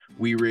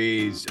We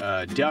raise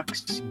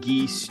ducks,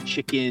 geese,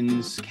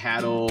 chickens,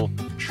 cattle,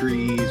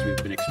 trees. We've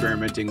been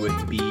experimenting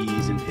with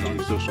bees and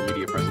pigs. Social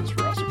media presence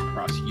for us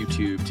across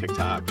YouTube,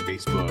 TikTok,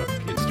 Facebook,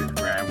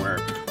 Instagram, where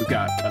we've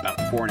got about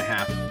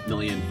 4.5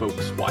 million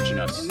folks watching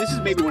us. And this is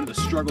maybe one of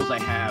the struggles I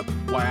have,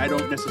 why I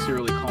don't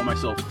necessarily call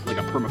myself like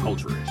a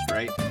permaculturist,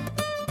 right?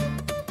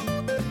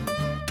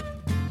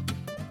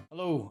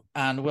 Hello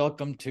and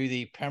welcome to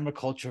the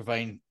Permaculture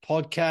Vine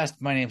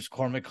podcast. My name is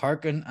Cormac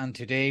Harkin and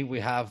today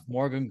we have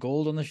Morgan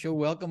Gold on the show.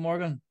 Welcome,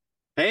 Morgan.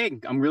 Hey,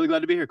 I'm really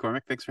glad to be here,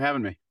 Cormac. Thanks for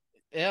having me.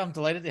 Yeah, I'm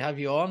delighted to have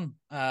you on.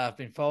 I've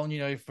been following you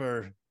now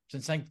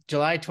since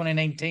July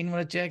 2019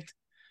 when I checked.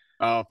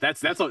 Oh,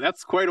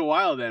 that's quite a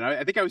while then.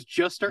 I think I was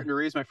just starting to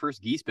raise my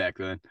first geese back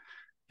then.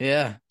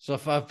 Yeah, so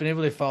if I've been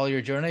able to follow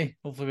your journey,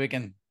 hopefully we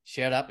can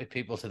share that with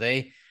people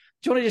today.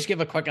 Do you want to just give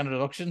a quick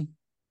introduction?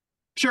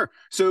 Sure.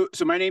 So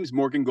my name's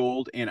Morgan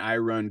Gold, and I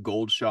run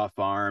Goldshaw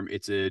Farm.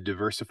 It's a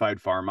diversified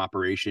farm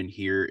operation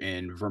here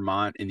in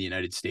Vermont in the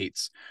United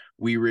States.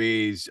 We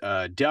raise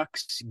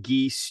ducks,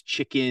 geese,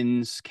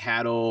 chickens,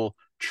 cattle,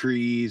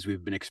 trees.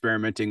 We've been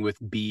experimenting with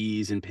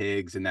bees and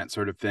pigs and that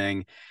sort of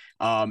thing.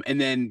 And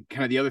then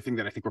kind of the other thing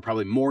that I think we're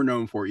probably more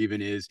known for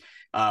even is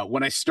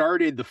when I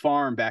started the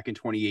farm back in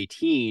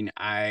 2018,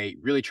 I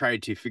really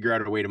tried to figure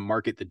out a way to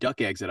market the duck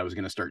eggs that I was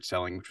going to start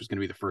selling, which was going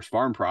to be the first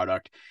farm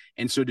product.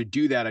 And so to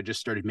do that, I just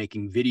started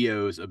making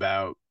videos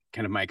about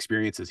kind of my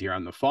experiences here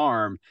on the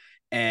farm.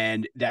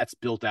 And that's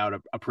built out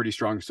a pretty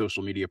strong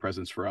social media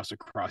presence for us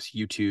across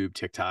YouTube,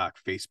 TikTok,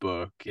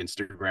 Facebook,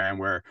 Instagram,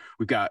 where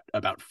we've got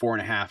about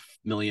 4.5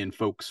 million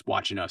folks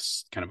watching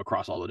us kind of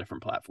across all the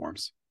different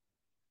platforms.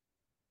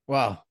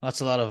 Wow,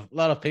 that's a lot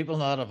of people, a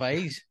lot of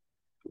eyes.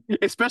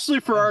 Especially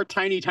for our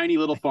tiny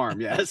little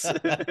farm, yes.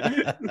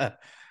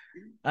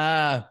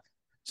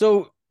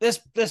 So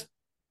this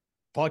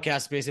podcast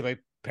is basically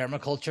about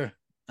permaculture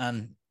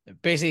and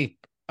basically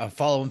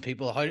following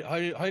people.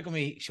 How can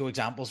we show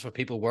examples for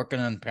people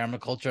working in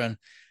permaculture? And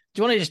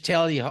do you want to just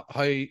tell you how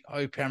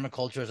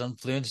permaculture has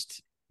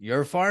influenced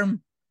your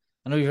farm?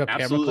 I know you have a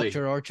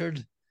permaculture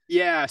orchard.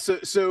 Yeah,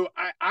 so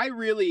I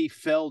really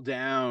fell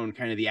down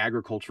kind of the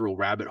agricultural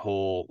rabbit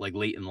hole like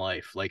late in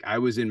life. Like I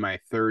was in my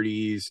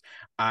 30s.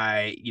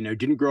 I,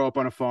 didn't grow up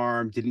on a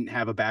farm, didn't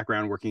have a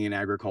background working in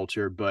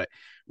agriculture, but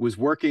was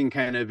working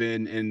kind of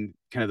in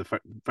kind of the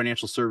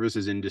financial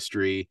services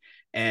industry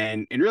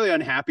and really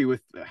unhappy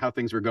with how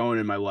things were going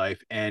in my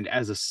life. And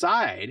as a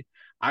side,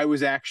 I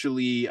was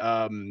actually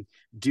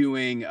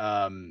doing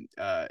a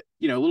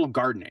little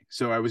gardening.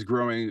 So I was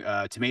growing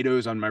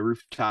tomatoes on my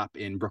rooftop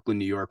in Brooklyn,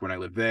 New York when I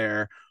lived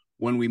there.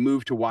 When we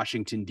moved to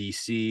Washington,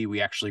 D.C.,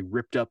 we actually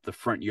ripped up the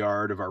front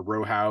yard of our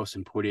row house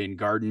and put in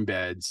garden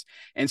beds.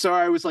 And so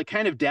I was like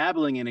kind of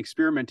dabbling and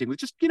experimenting with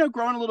just,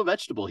 growing a little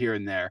vegetable here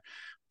and there.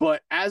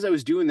 But as I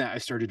was doing that, I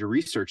started to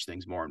research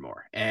things more and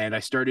more. And I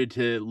started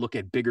to look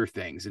at bigger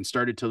things and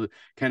started to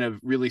kind of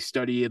really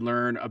study and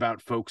learn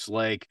about folks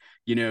like,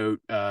 Joel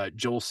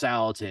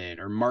Salatin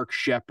or Mark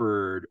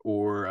Shepard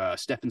or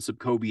Stefan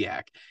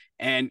Subkowiak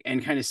and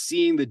kind of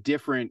seeing the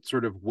different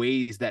sort of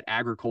ways that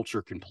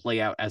agriculture can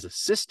play out as a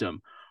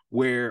system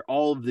where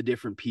all of the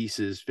different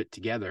pieces fit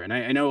together. And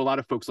I know a lot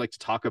of folks like to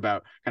talk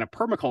about kind of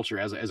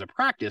permaculture as a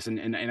practice,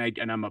 and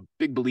I'm a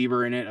big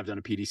believer in it. I've done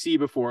a PDC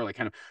before, like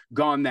kind of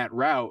gone that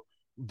route.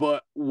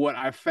 But what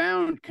I've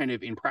found kind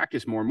of in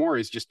practice more and more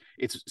is just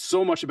it's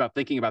so much about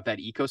thinking about that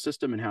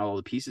ecosystem and how all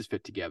the pieces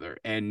fit together.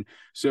 And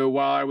so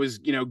while I was,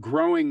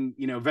 growing,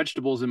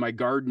 vegetables in my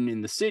garden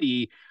in the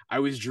city, I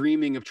was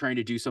dreaming of trying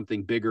to do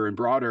something bigger and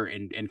broader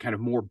and kind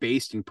of more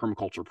based in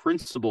permaculture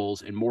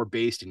principles and more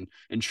based in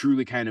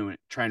truly kind of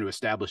trying to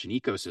establish an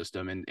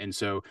ecosystem. And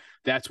so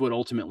that's what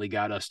ultimately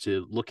got us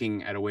to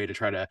looking at a way to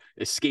try to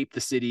escape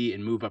the city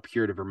and move up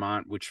here to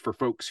Vermont, which for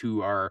folks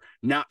who are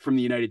not from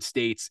the United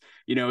States,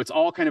 it's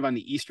all kind of on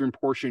the eastern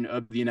portion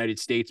of the United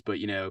States, but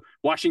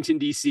Washington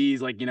D.C.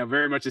 is like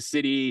very much a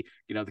city,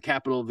 the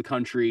capital of the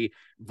country.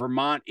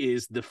 Vermont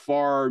is the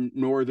far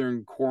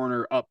northern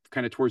corner up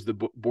kind of towards the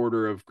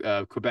border of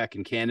Quebec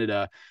and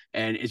Canada,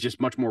 and it's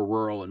just much more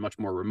rural and much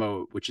more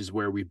remote, which is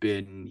where we've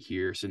been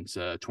here since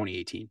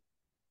 2018.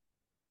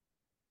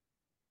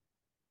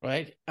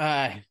 Right.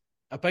 A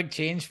big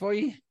change for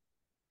you.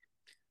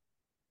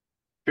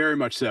 Very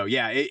much so.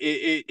 Yeah,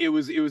 it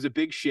was a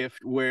big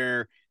shift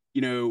where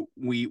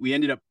we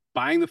ended up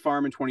buying the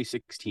farm in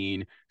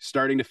 2016,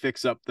 starting to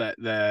fix up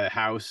the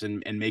house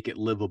and make it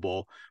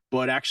livable.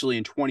 But actually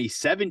in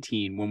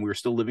 2017, when we were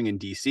still living in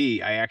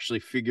DC, I actually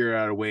figured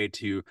out a way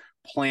to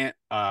plant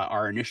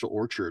our initial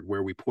orchard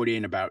where we put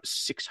in about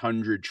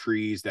 600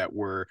 trees that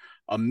were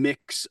a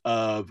mix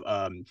of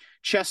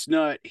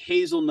chestnut,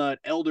 hazelnut,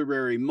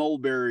 elderberry,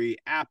 mulberry,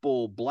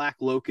 apple, black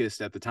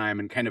locust at the time,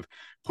 and kind of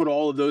put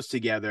all of those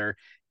together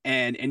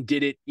and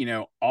did it,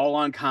 all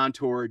on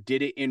contour,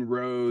 did it in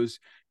rows,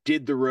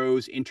 did the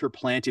rows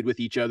interplanted with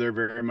each other,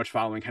 very much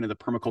following kind of the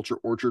permaculture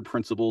orchard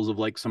principles of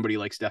like somebody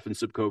like Stefan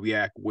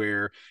Subkowiak,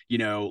 where, you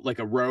know, like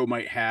a row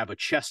might have a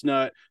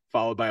chestnut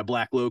followed by a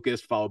black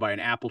locust, followed by an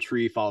apple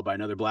tree, followed by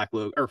another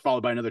or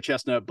followed by another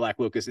chestnut, black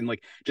locust, and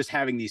like just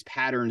having these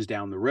patterns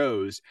down the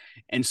rows.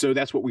 And so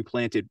that's what we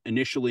planted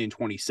initially in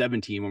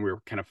 2017 when we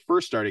were kind of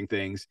first starting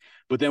things.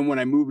 But then when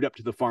I moved up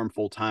to the farm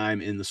full time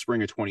in the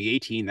spring of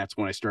 2018, that's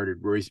when I started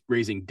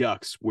raising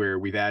ducks, where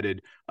we've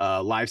added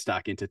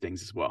livestock into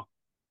things as well.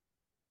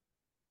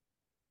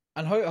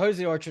 And how's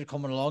the orchard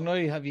coming along now?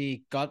 Have you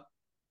got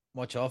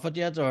much off it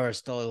yet, or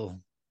still?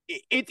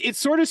 It's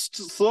sort of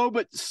slow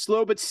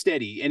but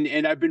steady,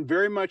 and I've been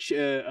very much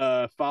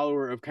a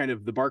follower of kind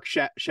of the Bark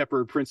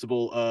Shepherd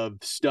principle of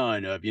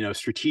STUN, of, you know,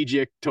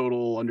 strategic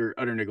total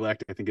utter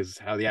neglect, I think is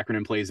how the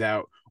acronym plays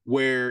out,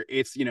 where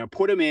it's, you know,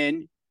 put them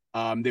in.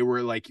 They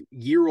were like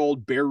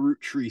year-old bare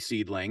root tree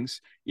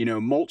seedlings, you know,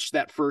 mulch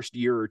that first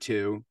year or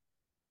two,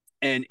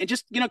 and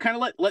just, you know, kind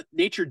of let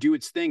nature do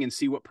its thing and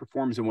see what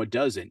performs and what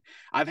doesn't.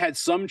 I've had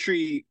some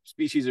tree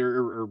species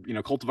or you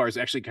know, cultivars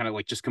actually kind of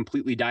like just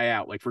completely die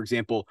out. Like, for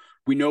example,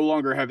 we no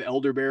longer have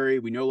elderberry,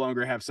 we no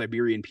longer have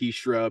Siberian pea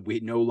shrub, we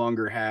no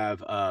longer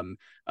have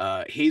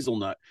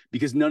hazelnut,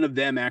 because none of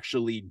them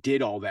actually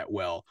did all that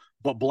well.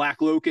 But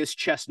black locust,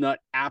 chestnut,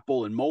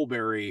 apple, and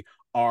mulberry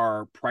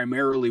are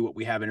primarily what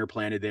we have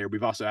interplanted there.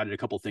 We've also added a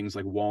couple things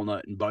like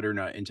walnut and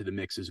butternut into the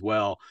mix as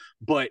well.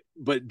 But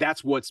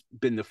that's what's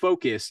been the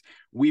focus.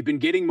 We've been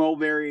getting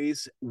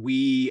mulberries.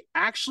 We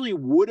actually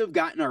would have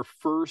gotten our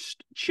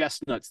first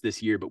chestnuts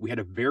this year, but we had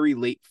a very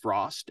late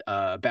frost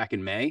back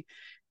in May,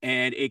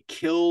 and it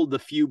killed the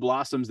few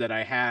blossoms that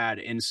I had.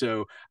 And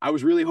so I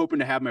was really hoping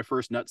to have my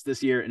first nuts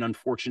this year, and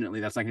unfortunately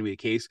that's not going to be the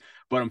case,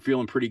 but I'm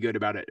feeling pretty good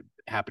about it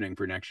happening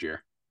for next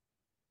year.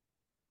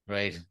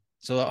 Right.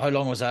 So how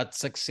long was that?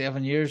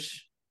 6-7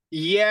 years?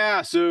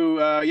 Yeah.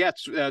 So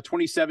it's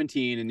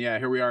 2017, and yeah,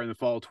 here we are in the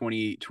fall of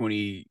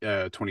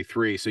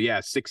 2023. So yeah,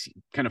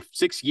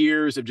 6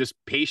 years of just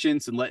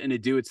patience and letting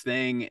it do its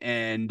thing.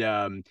 And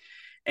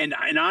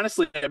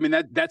honestly, I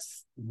mean,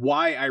 that's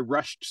why I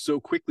rushed so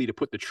quickly to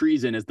put the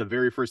trees in as the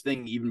very first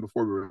thing, even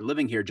before we were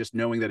living here, just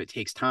knowing that it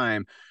takes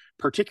time,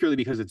 particularly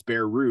because it's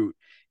bare root.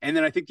 And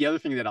then I think the other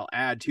thing that I'll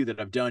add too that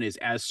I've done is,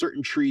 as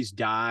certain trees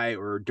die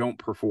or don't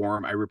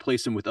perform, I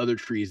replace them with other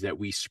trees that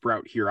we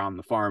sprout here on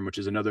the farm, which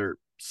is another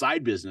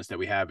side business that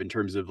we have in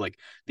terms of like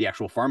the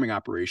actual farming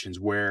operations,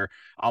 where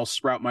I'll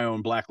sprout my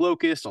own black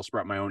locust, I'll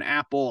sprout my own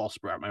apple, I'll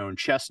sprout my own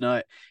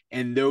chestnut,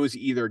 and those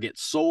either get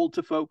sold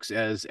to folks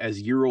as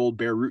year-old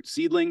bare root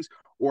seedlings,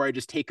 or I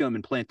just take them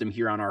and plant them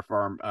here on our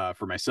farm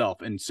for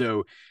myself. And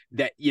so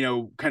that, you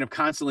know, kind of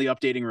constantly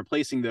updating and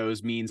replacing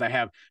those means I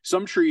have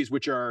some trees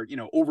which are, you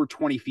know, over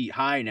 20 feet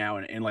high now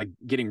and like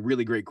getting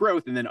really great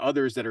growth. And then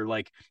others that are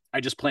like,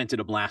 I just planted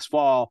them last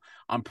fall.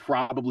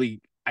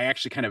 I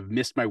actually kind of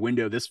missed my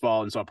window this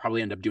fall. And so I'll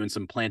probably end up doing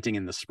some planting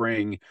in the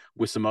spring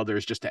with some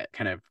others, just to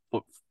kind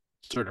of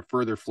sort of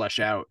further flesh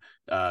out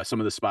some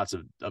of the spots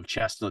of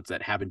chestnuts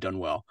that haven't done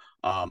well.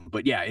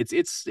 But yeah,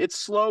 it's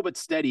slow but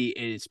steady,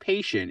 and it's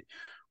patient,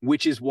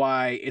 which is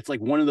why it's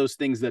like one of those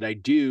things that I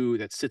do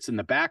that sits in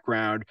the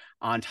background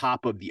on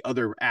top of the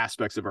other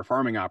aspects of our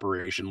farming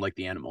operation, like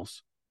the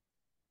animals.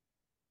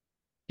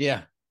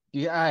 Yeah.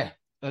 I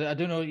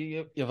don't know.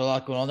 You have a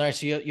lot going on there.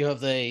 So you have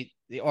the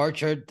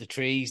orchard, the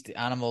trees, the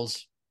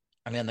animals,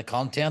 and then the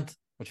content,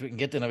 which we can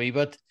get in a wee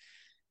bit.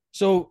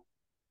 So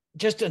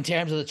just in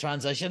terms of the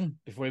transition,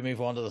 before we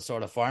move on to the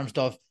sort of farm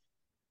stuff.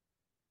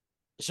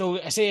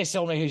 So I say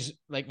somebody who's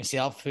like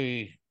myself,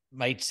 who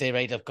might say,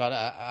 right,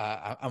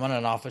 I'm in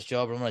an office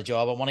job, I'm in a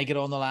job, I want to get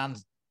on the land.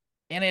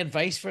 Any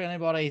advice for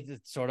anybody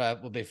that sort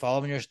of will be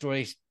following your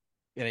stories?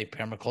 Any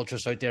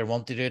permaculturists out there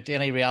want to do it?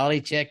 Any reality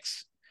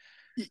checks?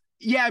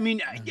 Yeah, I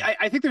mean,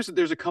 I think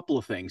there's a couple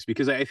of things,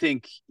 because I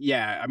think,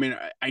 yeah, I mean,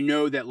 I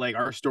know that like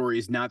our story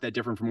is not that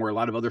different from where a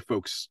lot of other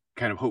folks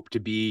kind of hope to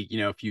be, you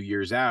know, a few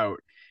years out.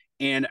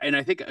 And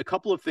I think a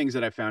couple of things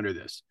that I found are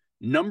this.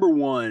 Number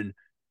one,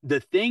 the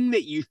thing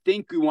that you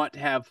think you want to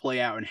have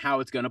play out and how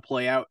it's going to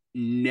play out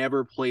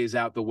never plays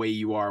out the way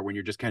you are when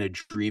you're just kind of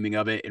dreaming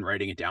of it and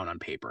writing it down on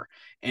paper.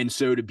 And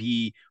so to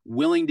be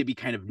willing to be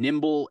kind of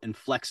nimble and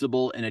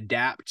flexible and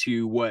adapt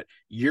to what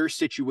your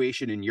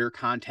situation and your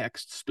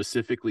context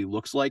specifically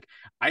looks like,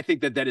 I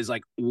think that is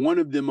like one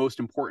of the most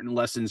important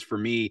lessons for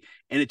me.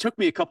 And it took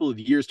me a couple of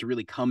years to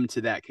really come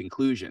to that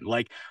conclusion.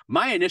 Like,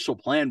 my initial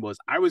plan was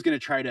I was going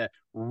to try to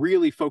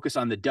really focus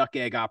on the duck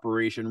egg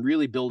operation,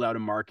 really build out a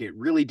market,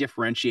 really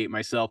differentiate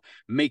myself,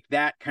 make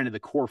that kind of the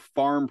core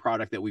farm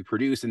product that we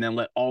produce, and then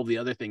let all the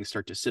other things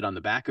start to sit on the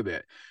back of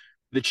it.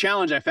 The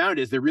challenge I found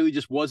is there really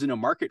just wasn't a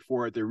market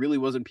for it. There really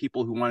wasn't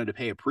people who wanted to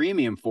pay a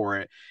premium for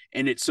it.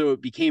 And it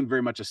became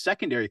very much a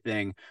secondary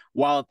thing,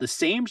 while at the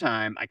same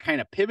time, I kind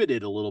of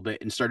pivoted a little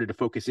bit and started to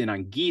focus in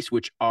on geese,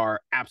 which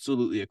are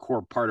absolutely a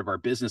core part of our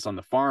business on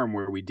the farm,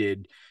 where we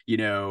did, you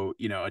know,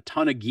 a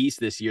ton of geese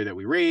this year that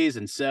we raise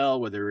and sell,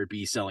 whether it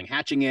be selling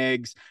hatching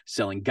eggs,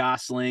 selling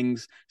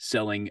goslings,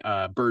 selling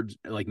birds,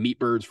 like meat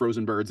birds,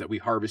 frozen birds that we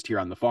harvest here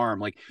on the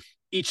farm. Like,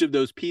 each of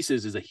those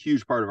pieces is a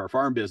huge part of our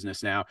farm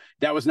business now.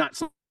 That was not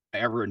something I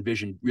ever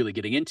envisioned really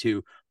getting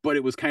into, but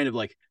it was kind of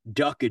like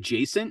duck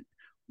adjacent,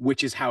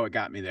 which is how it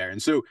got me there.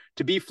 And so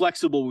to be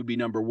flexible would be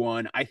number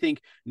one. I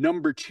think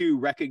number two,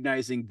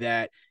 recognizing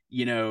that,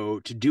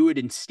 to do it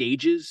in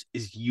stages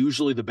is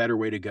usually the better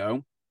way to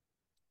go.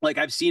 Like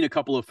I've seen a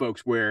couple of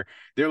folks where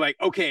they're like,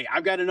 okay,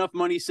 I've got enough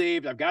money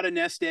saved. I've got a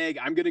nest egg.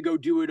 I'm going to go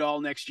do it all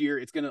next year.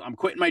 I'm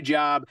quitting my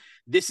job.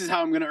 This is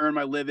how I'm going to earn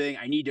my living.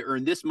 I need to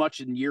earn this much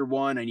in year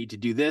one. I need to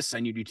do this. I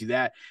need to do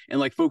that. And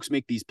like folks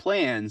make these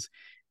plans.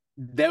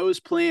 Those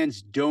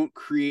plans don't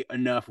create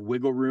enough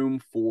wiggle room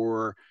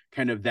for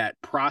kind of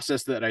that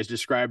process that I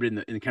described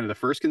in kind of the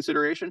first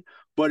consideration,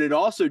 but it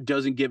also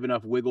doesn't give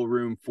enough wiggle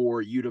room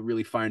for you to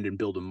really find and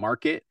build a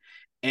market.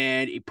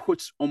 And it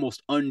puts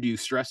almost undue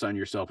stress on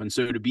yourself. And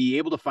so to be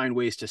able to find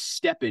ways to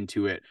step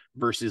into it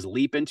versus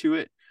leap into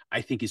it,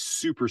 I think is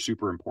super,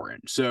 super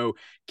important. So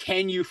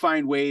can you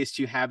find ways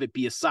to have it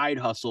be a side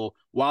hustle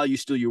while you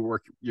still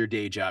work your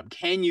day job?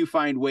 Can you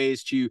find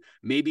ways to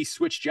maybe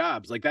switch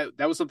jobs? Like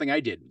that was something I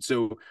did.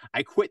 So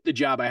I quit the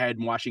job I had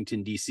in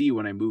Washington, D.C.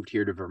 when I moved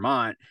here to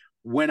Vermont.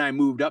 When I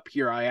moved up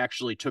here, I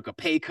actually took a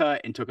pay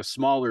cut and took a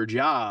smaller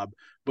job.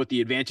 But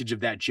the advantage of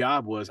that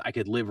job was I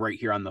could live right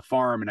here on the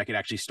farm and I could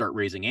actually start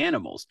raising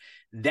animals.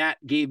 That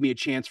gave me a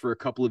chance for a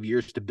couple of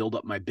years to build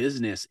up my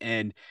business.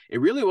 And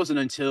it really wasn't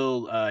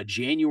until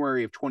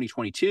January of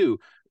 2022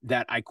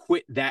 that I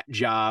quit that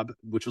job,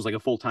 which was like a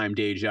full-time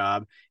day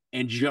job,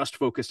 and just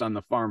focused on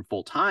the farm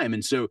full time.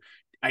 And so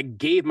I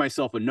gave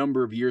myself a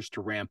number of years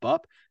to ramp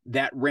up.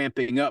 That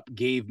ramping up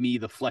gave me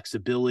the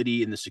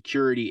flexibility and the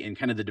security and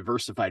kind of the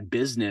diversified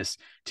business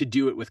to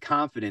do it with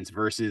confidence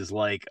versus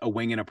like a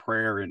wing and a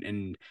prayer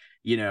and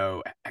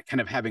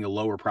kind of having a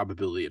lower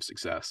probability of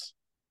success.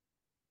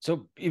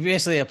 So you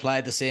basically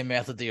applied the same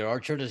method to your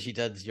orchard as you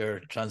did your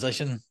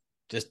transition,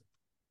 just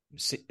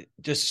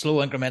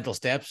slow incremental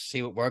steps,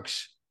 see what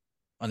works,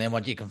 and then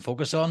what you can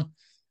focus on.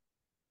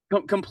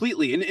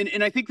 Completely.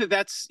 And I think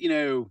that's,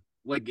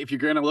 like if you're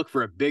going to look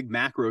for a big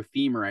macro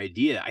theme or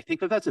idea, I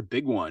think that's a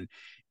big one.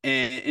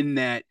 And in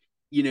that,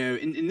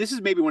 and this is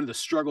maybe one of the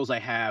struggles I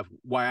have,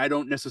 why I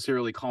don't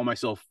necessarily call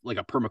myself like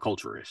a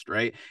permaculturist,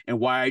 right?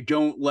 And why I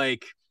don't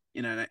like,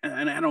 and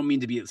I don't mean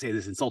to say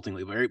this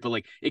insultingly, right? But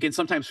like it can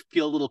sometimes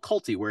feel a little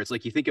culty where it's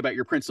like you think about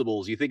your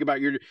principles, you think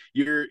about your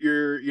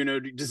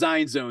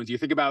design zones, you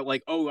think about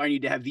like, oh, I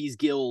need to have these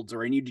guilds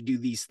or I need to do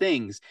these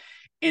things.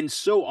 And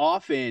so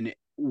often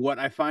what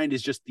I find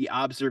is just the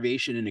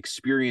observation and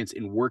experience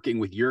in working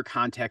with your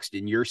context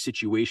and your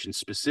situation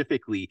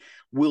specifically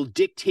will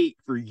dictate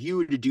for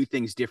you to do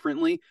things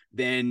differently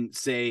than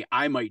say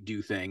I might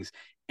do things.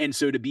 And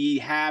so to be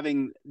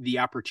having the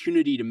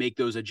opportunity to make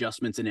those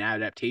adjustments and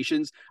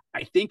adaptations,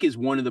 I think is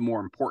one of the more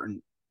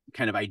important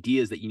kind of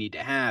ideas that you need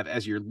to have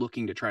as you're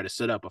looking to try to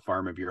set up a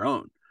farm of your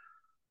own.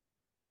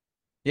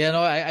 Yeah,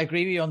 no, I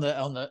agree with you on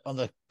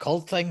the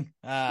cult thing.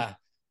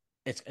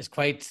 It's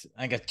quite,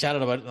 I got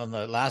chatted about it on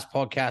the last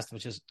podcast,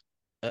 which is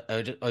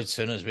out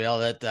soon as well,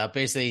 that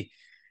basically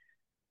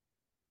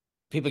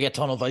people get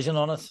tunnel vision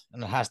on it,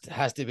 and it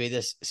has to be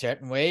this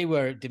certain way,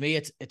 where to me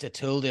it's a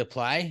tool to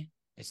apply.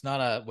 It's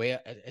not a way,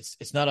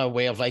 it's not a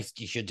way of life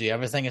that you should do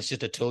everything. It's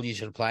just a tool you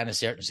should apply in a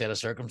certain set of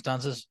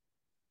circumstances.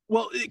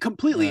 Well,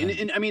 completely.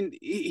 And I mean,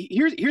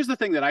 here's the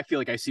thing that I feel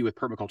like I see with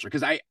permaculture,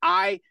 because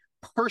I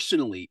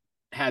personally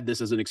had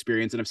this as an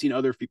experience, and I've seen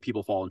other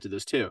people fall into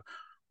this too,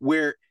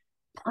 where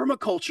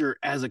permaculture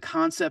as a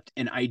concept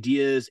and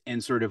ideas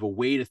and sort of a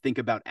way to think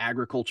about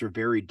agriculture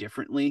very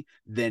differently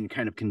than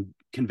kind of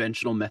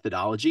conventional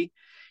methodology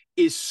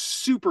is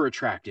super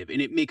attractive,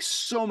 and it makes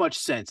so much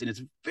sense, and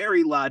it's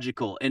very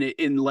logical, and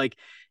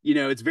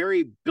it's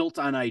very built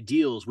on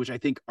ideals, which I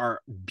think are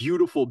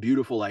beautiful,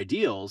 beautiful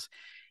ideals.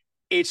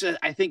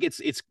 I think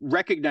it's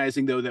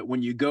recognizing though that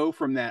when you go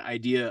from that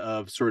idea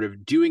of sort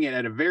of doing it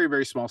at a very,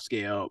 very small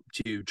scale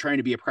to trying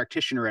to be a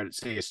practitioner at,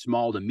 say, a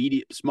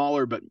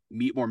smaller but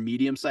more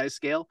medium-sized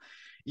scale,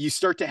 you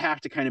start to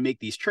have to kind of make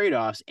these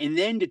trade-offs, and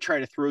then to try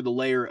to throw the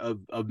layer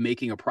of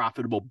making a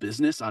profitable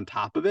business on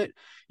top of it,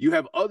 you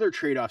have other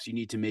trade-offs you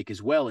need to make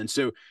as well. And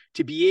so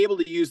to be able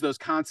to use those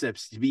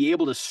concepts, to be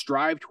able to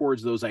strive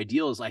towards those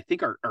ideals, I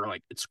think are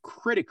like, it's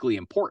critically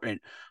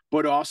important,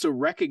 but also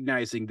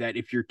recognizing that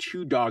if you're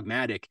too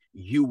dogmatic,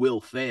 you will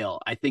fail.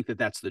 I think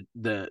that's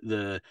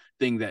the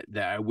thing that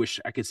I wish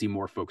I could see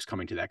more folks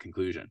coming to that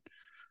conclusion.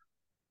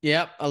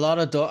 Yeah, a lot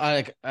of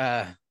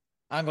I'm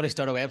going to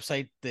start a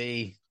website.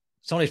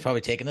 Somebody's probably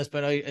taken this,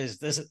 but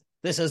this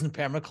isn't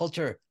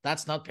permaculture.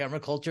 That's not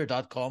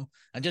permaculture.com.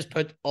 And just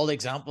put all the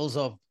examples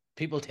of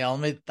people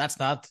telling me that's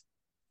not.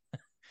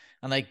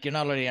 And like, you're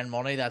not allowed to earn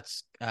money.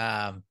 That's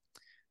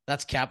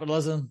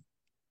capitalism,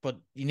 but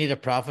you need a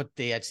profit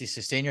to actually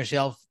sustain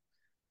yourself.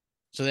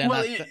 So then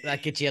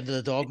that gets you into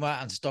the dogma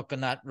and stuck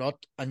in that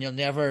rut, and you'll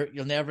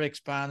never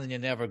expand and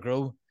you'll never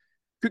grow.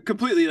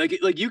 Completely.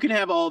 Like you can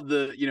have all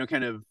the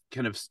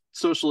kind of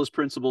socialist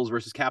principles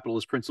versus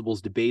capitalist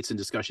principles debates and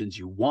discussions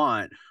you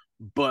want,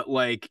 but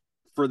like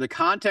for the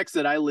context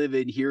that I live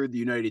in here in the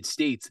United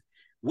States,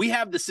 we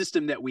have the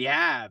system that we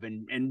have,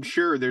 and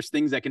sure, there's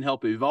things that can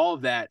help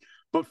evolve that.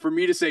 But for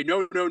me to say,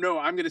 no,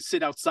 I'm going to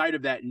sit outside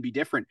of that and be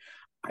different,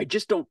 I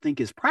just don't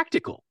think is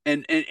practical.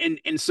 And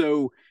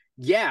so,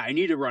 yeah, I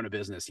need to run a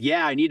business.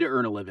 Yeah, I need to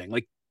earn a living.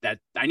 Like that,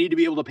 I need to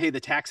be able to pay the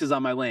taxes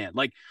on my land.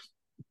 Like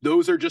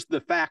those are just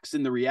the facts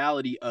and the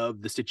reality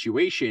of the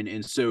situation.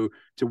 And so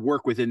to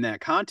work within that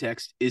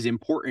context is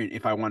important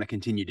if I want to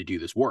continue to do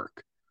this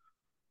work.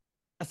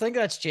 I think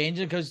that's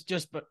changing because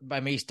just by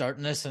me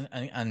starting this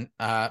and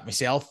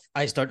myself,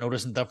 I start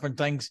noticing different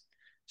things.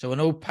 So I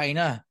know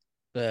PINA,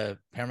 the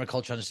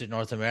Permaculture Institute of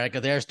North America,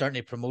 they're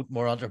starting to promote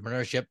more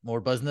entrepreneurship,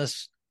 more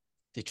business.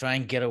 They try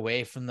and get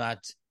away from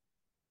that.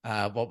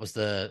 What was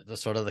the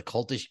sort of the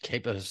cultish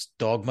type of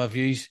dogma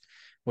views,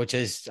 which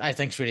is, I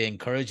think, is really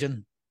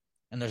encouraging.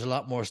 And there's a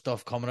lot more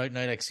stuff coming out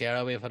now, like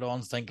Sarah, we've had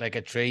on Think Like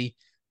a Tree.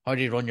 How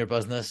do you run your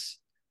business?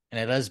 And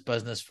it is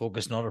business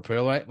focused, not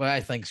entrepreneurial, what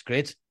I think is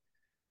great.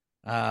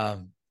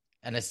 And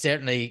it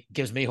certainly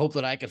gives me hope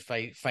that I could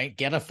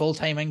get a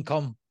full-time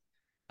income.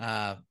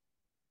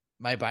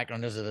 My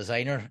background as a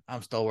designer,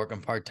 I'm still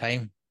working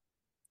part-time,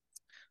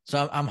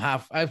 so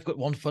I've got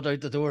one foot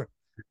out the door.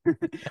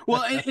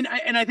 Well,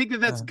 and I think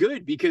that's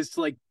good, because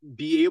to like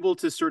be able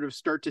to sort of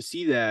start to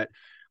see that,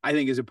 I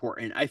think is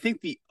important. I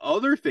think the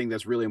other thing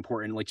that's really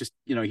important, like just,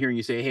 hearing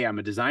you say, hey, I'm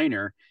a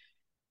designer,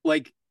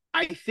 like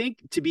I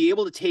think to be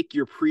able to take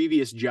your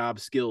previous job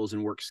skills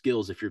and work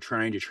skills, if you're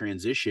trying to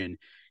transition,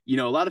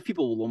 a lot of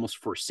people will almost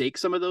forsake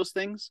some of those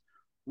things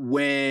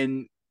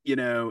when,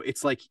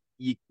 it's like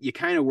you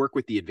kind of work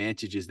with the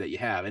advantages that you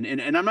have.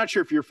 And I'm not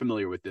sure if you're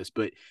familiar with this,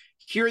 but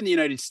here in the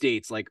United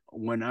States, like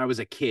when I was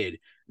a kid,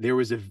 there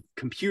was a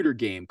computer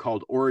game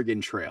called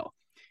Oregon Trail.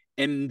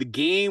 And the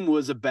game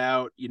was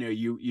about,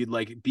 you'd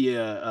like be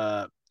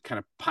a kind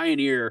of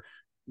pioneer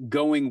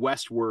going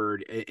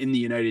westward in the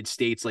United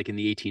States, like in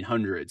the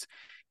 1800s.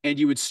 And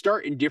you would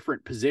start in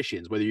different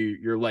positions, whether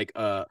you're like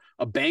a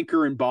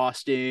banker in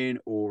Boston,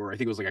 or I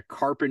think it was like a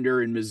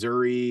carpenter in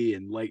Missouri,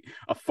 and like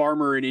a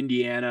farmer in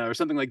Indiana or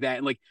something like that.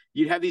 And like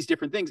you'd have these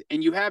different things,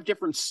 and you have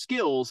different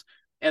skills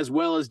as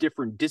well as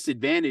different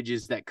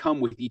disadvantages that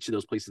come with each of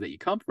those places that you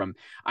come from.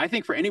 I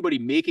think for anybody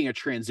making a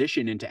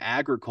transition into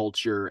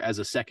agriculture as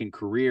a second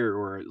career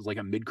or like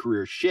a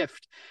mid-career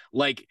shift,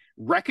 like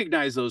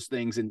recognize those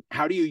things and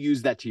how do you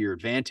use that to your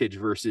advantage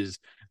versus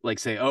like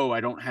say, oh, I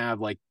don't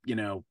have like,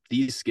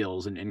 these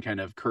skills, and kind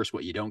of curse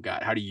what you don't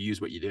got. How do you use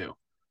what you do?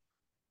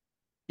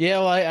 Yeah,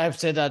 well, I've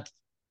said that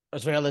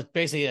as well. It's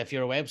basically, if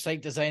you're a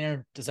website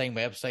designer, design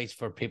websites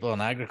for people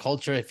in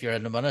agriculture. If you're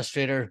an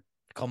administrator,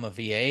 become a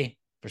VA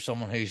for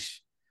someone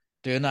who's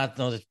doing that.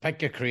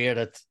 Pick your career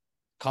that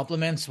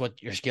complements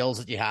what your skills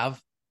that you have,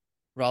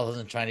 rather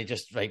than trying to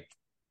just like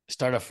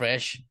start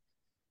afresh.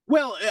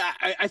 Well,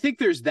 I think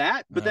there's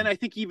that, but then I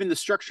think even the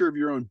structure of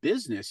your own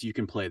business, you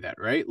can play that,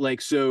 right?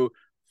 Like, so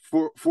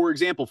for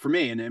example, for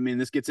me, and I mean,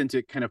 this gets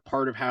into kind of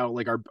part of how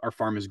like our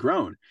farm has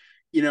grown.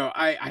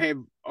 I have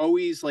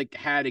always like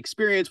had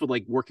experience with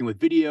like working with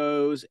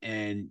videos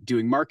and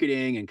doing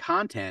marketing and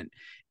content.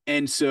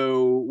 And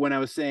so when I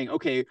was saying,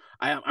 okay,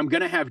 I'm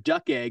going to have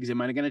duck eggs,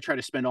 am I going to try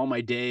to spend all my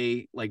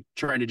day like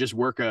trying to just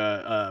work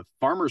a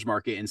farmer's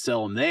market and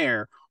sell them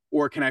there?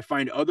 Or can I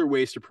find other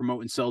ways to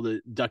promote and sell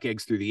the duck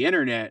eggs through the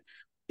internet?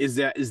 Is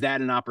that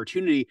an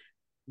opportunity?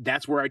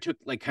 That's where I took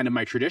like kind of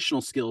my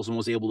traditional skills and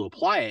was able to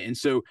apply it. And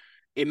so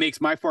it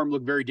makes my farm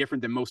look very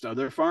different than most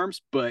other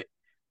farms, but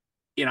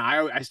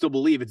I still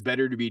believe it's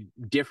better to be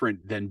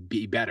different than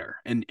be better.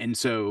 And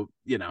so,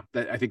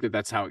 I think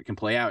that's how it can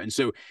play out. And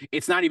so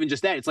it's not even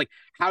just that. It's like,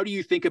 how do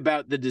you think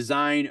about the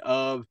design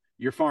of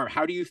your farm?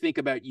 How do you think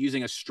about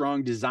using a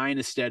strong design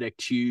aesthetic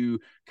to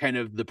kind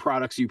of the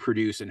products you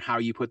produce and how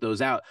you put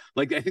those out?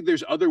 Like, I think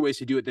there's other ways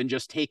to do it than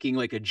just taking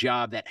like a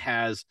job that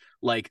has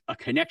like a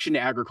connection to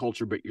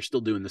agriculture, but you're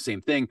still doing the same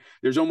thing.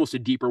 There's almost a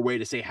deeper way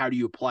to say, how do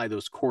you apply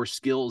those core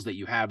skills that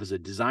you have as a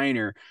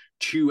designer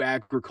to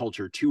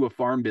agriculture, to a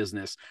farm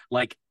business?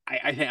 Like,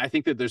 I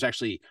think that there's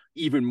actually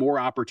even more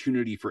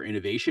opportunity for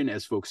innovation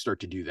as folks start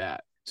to do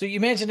that. So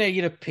you mentioned that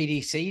you had a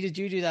PDC. Did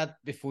you do that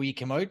before you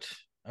came out?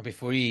 Or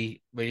before you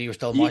were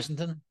still in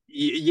Washington?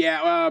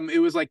 Yeah, it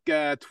was like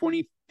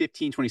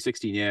 2015,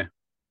 2016, yeah.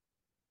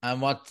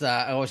 And what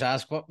I always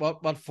ask,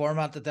 what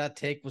format did that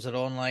take? Was it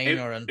online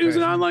or in person? It was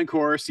an online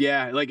course,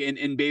 yeah. Like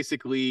and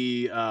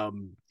basically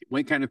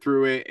went kind of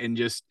through it and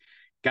just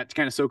got to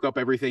kind of soak up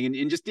everything.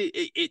 And just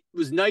it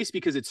was nice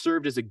because it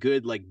served as a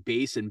good like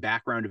base and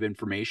background of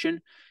information,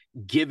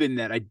 given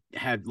that I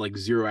had like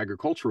zero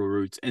agricultural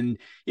roots. And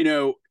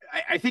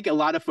I think a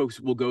lot of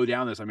folks will go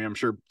down this. I mean, I'm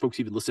sure folks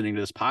even listening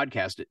to this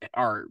podcast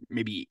are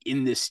maybe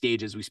in this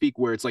stage as we speak,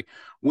 where it's like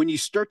when you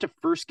start to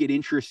first get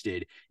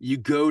interested, you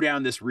go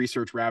down this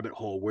research rabbit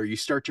hole where you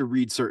start to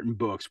read certain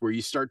books, where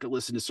you start to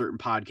listen to certain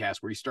podcasts,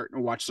 where you start to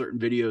watch certain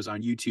videos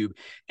on YouTube.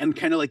 And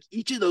kind of like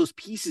each of those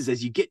pieces,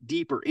 as you get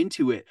deeper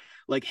into it,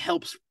 like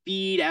helps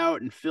feed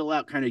out and fill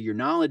out kind of your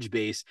knowledge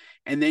base.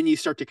 And then you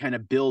start to kind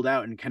of build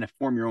out and kind of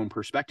form your own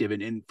perspective.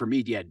 And for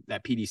me, yeah,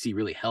 that PDC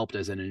really helped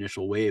as an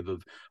initial wave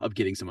of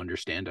getting some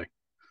understanding.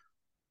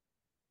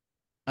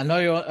 I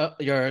know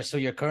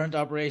your current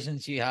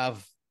operations, you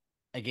have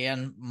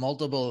again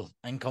multiple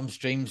income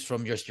streams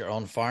from just your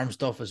own farm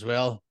stuff as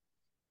well,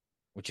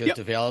 which you've Yep.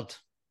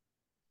 developed.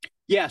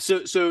 Yeah,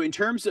 so in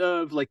terms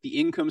of like the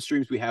income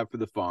streams we have for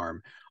the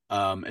farm,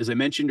 as I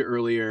mentioned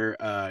earlier,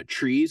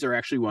 trees are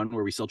actually one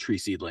where we sell tree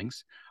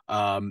seedlings.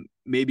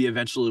 Maybe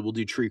eventually we'll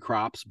do tree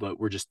crops, but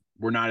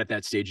we're not at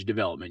that stage of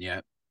development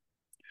yet.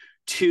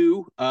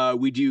 Two,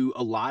 we do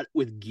a lot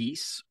with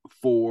geese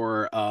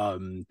for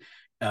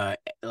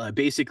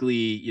basically,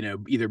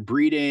 either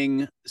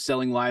breeding,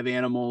 selling live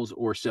animals,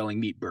 or selling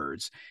meat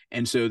birds.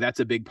 And so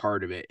that's a big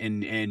part of it.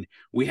 And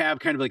we have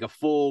kind of like a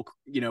full,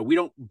 we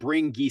don't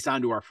bring geese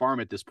onto our farm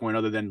at this point,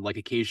 other than like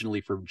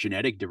occasionally for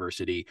genetic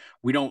diversity.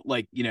 We don't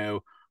like,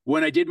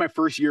 when I did my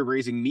first year of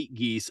raising meat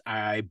geese,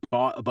 I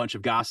bought a bunch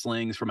of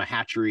goslings from a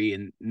hatchery,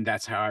 and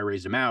that's how I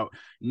raised them out.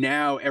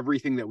 Now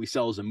everything that we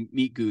sell as a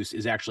meat goose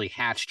is actually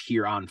hatched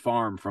here on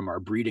farm from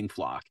our breeding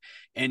flock.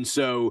 And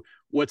so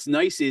what's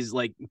nice is,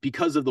 like,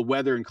 because of the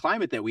weather and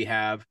climate that we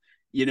have,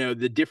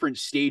 the different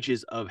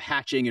stages of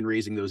hatching and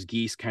raising those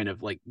geese kind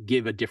of like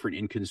give a different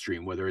income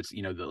stream, whether it's,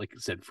 like I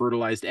said,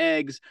 fertilized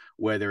eggs,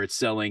 whether it's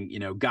selling,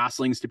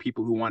 goslings to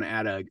people who want to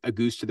add a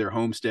goose to their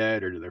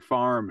homestead or to their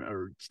farm,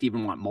 or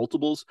even want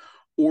multiples.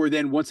 Or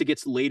then once it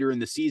gets later in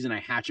the season,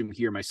 I hatch them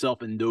here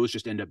myself, and those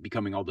just end up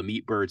becoming all the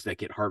meat birds that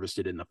get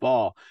harvested in the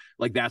fall.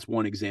 Like, that's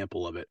one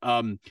example of it.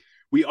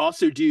 We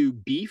also do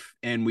beef,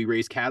 and we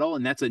raise cattle,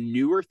 and that's a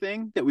newer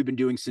thing that we've been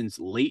doing since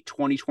late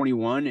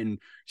 2021 and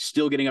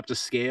still getting up to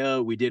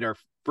scale. We did our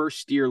first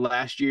steer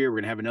last year. We're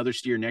going to have another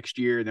steer next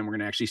year. Then we're going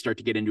to actually start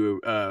to get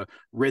into a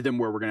rhythm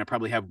where we're going to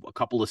probably have a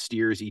couple of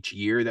steers each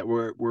year that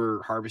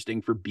we're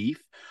harvesting for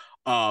beef.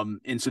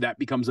 And so that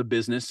becomes a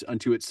business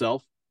unto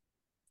itself.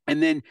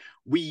 And then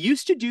we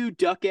used to do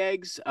duck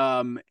eggs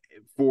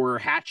for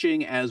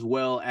hatching as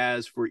well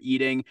as for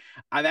eating.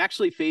 I've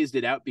actually phased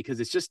it out because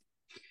it's just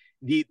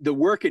the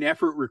work and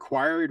effort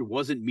required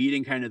wasn't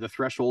meeting kind of the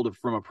threshold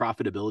from a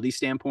profitability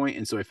standpoint.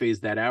 And so I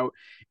phased that out.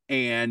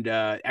 And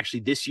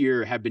actually this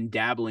year have been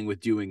dabbling with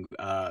doing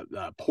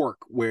pork,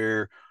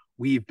 where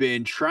we've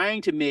been trying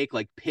to make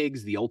like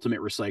pigs the ultimate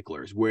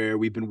recyclers, where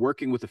we've been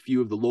working with a few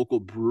of the local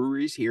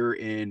breweries here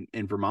in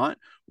Vermont,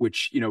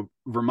 which,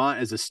 Vermont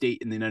as a state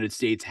in the United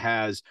States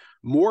has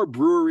more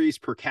breweries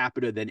per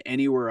capita than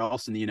anywhere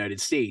else in the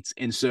United States.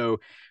 And so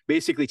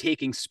basically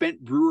taking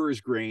spent brewers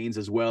grains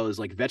as well as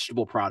like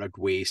vegetable product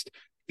waste,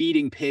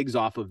 feeding pigs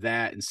off of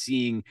that, and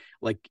seeing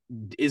like,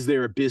 is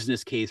there a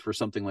business case for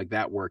something like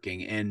that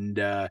working? And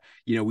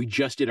we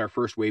just did our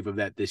first wave of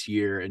that this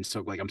year, and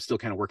so like I'm still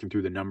kind of working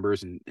through the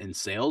numbers and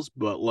sales,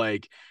 but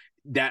like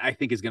that I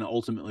think is going to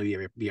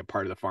ultimately be a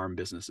part of the farm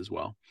business as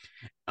well.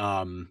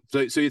 So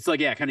it's like,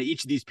 yeah, kind of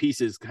each of these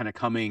pieces kind of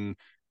coming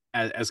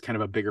as kind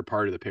of a bigger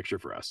part of the picture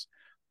for us.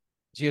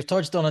 So you've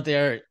touched on it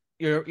there.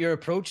 Your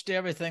approach to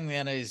everything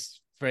then is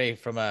very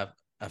from a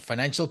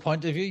financial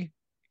point of view.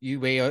 You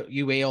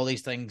weigh all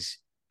these things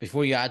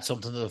before you add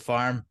something to the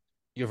farm.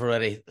 You've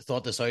already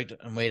thought this out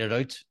and weighed it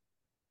out.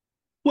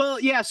 Well,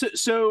 yeah.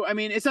 So I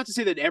mean, it's not to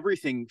say that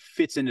everything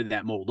fits into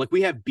that mold. Like,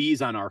 we have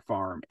bees on our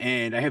farm,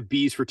 and I have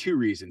bees for two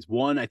reasons.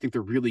 One, I think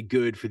they're really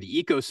good for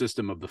the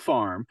ecosystem of the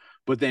farm,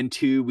 but then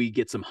two, we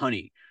get some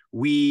honey.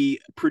 We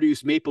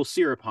produce maple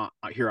syrup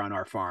here on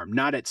our farm,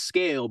 not at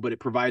scale, but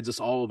it provides us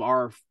all of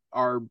our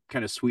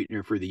kind of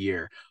sweetener for the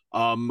year.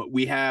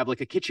 We have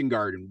like a kitchen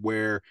garden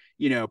where,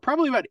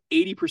 probably about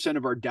 80%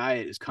 of our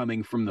diet is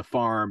coming from the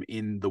farm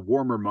in the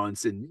warmer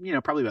months, and,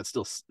 probably about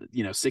still,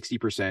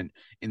 60%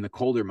 in the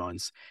colder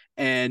months.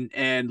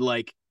 And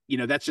like,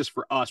 that's just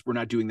for us. We're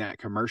not doing that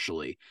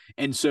commercially.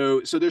 And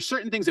so there's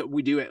certain things that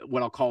we do at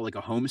what I'll call like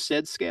a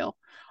homestead scale,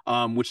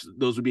 which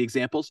those would be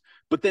examples.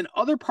 But then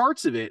other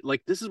parts of it,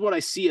 like, this is what I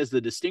see as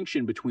the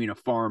distinction between a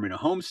farm and a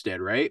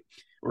homestead, right?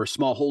 Or a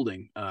small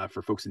holding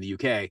for folks in the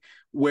UK,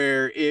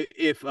 where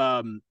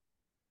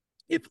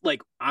if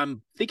like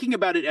I'm thinking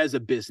about it as a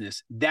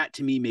business, that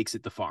to me makes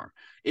it the farm.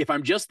 If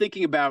I'm just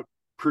thinking about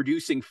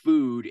producing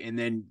food and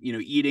then,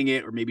 eating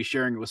it or maybe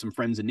sharing it with some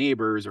friends and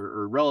neighbors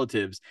or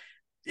relatives,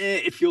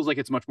 it feels like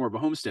it's much more of a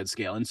homestead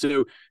scale. And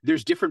so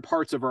there's different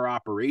parts of our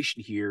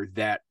operation here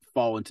that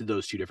fall into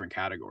those two different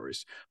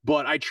categories.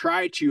 But I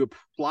try to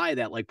apply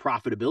that like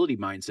profitability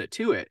mindset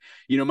to it.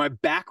 My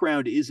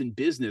background is in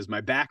business.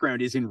 My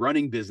background is in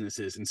running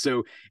businesses. And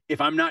so if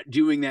I'm not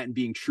doing that and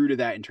being true to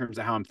that in terms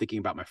of how I'm thinking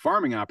about my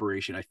farming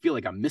operation, I feel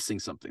like I'm missing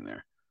something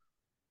there.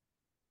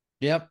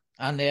 Yep.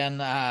 And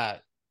then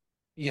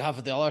you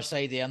have the other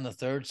side and the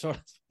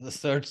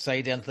third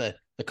side and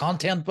the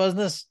content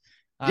business.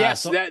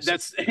 Yes,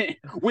 that's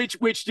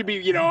which to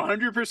be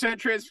 100%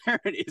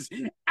 transparent is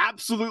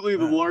absolutely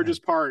the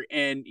largest part.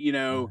 And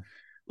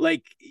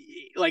like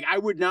I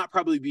would not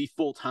probably be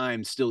full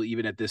time still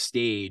even at this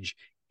stage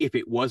if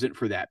it wasn't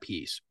for that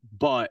piece.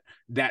 But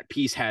that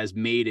piece has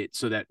made it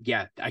so that,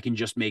 yeah, I can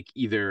just make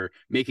either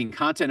making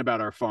content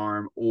about our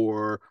farm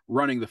or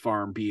running the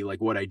farm be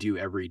like what I do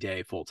every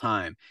day full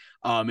time.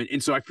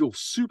 And so I feel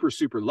super,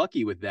 super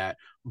lucky with that.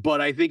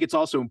 But I think it's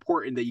also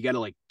important that you got to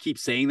like keep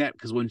saying that,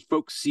 because when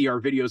folks see our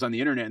videos on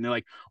the internet and they're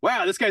like,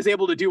 wow, this guy's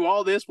able to do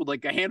all this with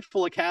like a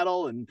handful of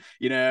cattle and,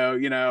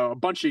 a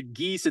bunch of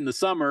geese in the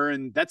summer,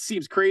 and that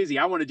seems crazy.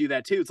 I want to do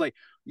that too. It's like,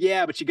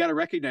 yeah, but you got to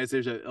recognize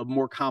there's a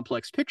more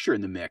complex picture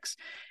in the mix.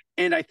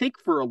 And I think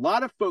for a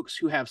lot of folks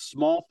who have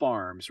small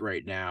farms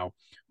right now,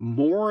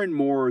 more and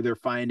more they're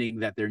finding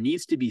that there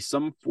needs to be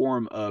some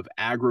form of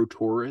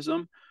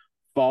agro-tourism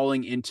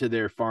falling into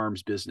their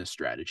farm's business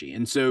strategy.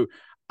 And so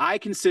I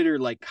consider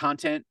like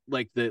content,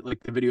 like the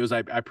videos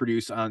I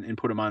produce on and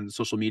put them on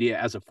social media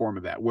as a form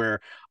of that, where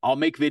I'll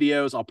make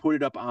videos, I'll put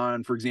it up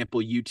on, for example,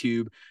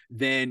 YouTube.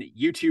 Then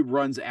YouTube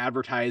runs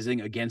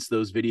advertising against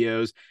those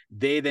videos.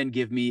 They then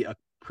give me a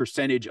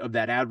percentage of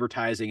that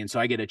advertising, and so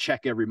I get a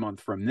check every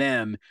month from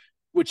them,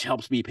 which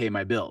helps me pay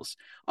my bills.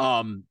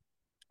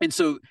 And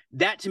so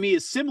that to me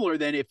is similar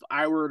than if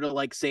I were to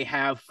like say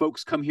have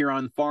folks come here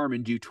on the farm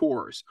and do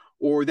tours,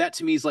 or that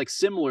to me is like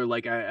similar.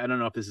 Like I don't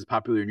know if this is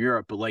popular in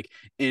Europe, but like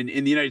in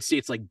the United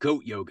States, like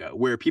goat yoga,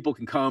 where people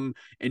can come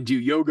and do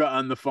yoga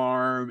on the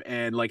farm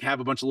and like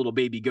have a bunch of little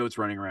baby goats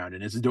running around,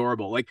 and it's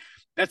adorable. Like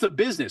that's a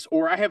business.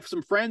 Or I have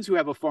some friends who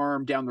have a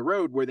farm down the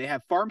road where they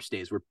have farm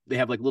stays, where they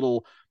have like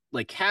little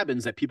like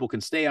cabins that people can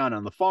stay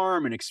on the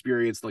farm and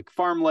experience like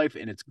farm life,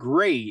 and it's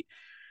great.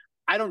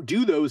 I don't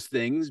do those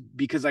things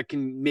because I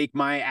can make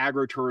my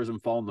agro-tourism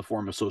fall in the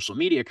form of social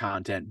media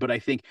content. But I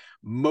think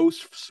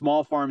most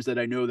small farms that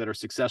I know that are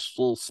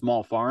successful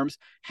small farms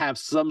have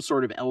some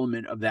sort of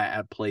element of that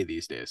at play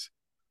these days.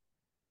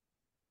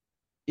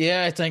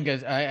 Yeah, I think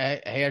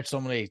I heard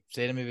somebody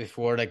say to me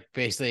before, like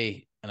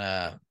basically in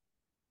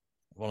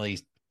one of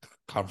these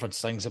conference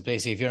things, that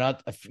basically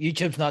if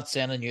YouTube's not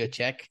sending you a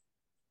check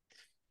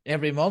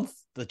every month,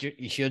 that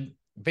you should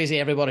basically,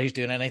 everybody who's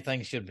doing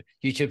anything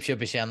YouTube should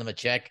be sending them a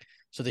check.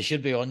 So they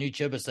should be on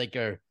YouTube. It's like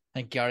I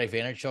think Gary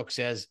Vaynerchuk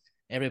says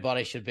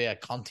everybody should be a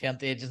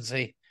content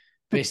agency,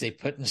 basically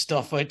putting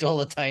stuff out all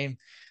the time.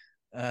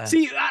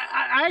 See,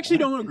 I actually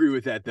don't agree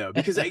with that though,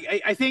 because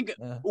I think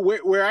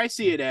where I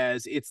see it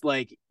as, it's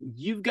like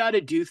you've got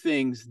to do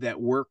things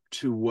that work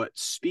to what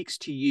speaks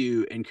to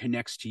you and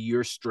connects to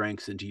your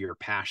strengths and to your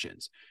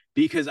passions.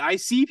 Because I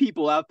see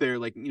people out there,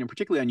 like,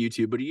 particularly on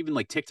YouTube, but even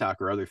like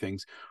TikTok or other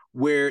things,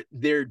 where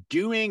they're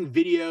doing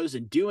videos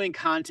and doing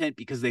content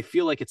because they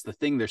feel like it's the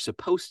thing they're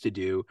supposed to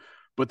do,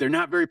 but they're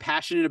not very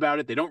passionate about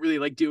it. They don't really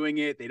like doing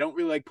it. They don't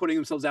really like putting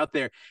themselves out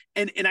there.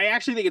 And I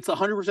actually think it's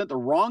 100% the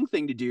wrong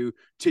thing to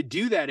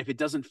do that if it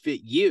doesn't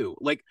fit you.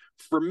 Like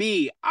for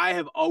me, I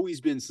have always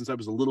been, since I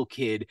was a little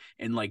kid,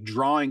 and like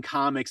drawing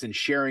comics and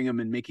sharing them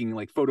and making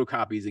like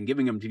photocopies and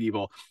giving them to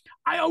people.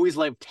 I always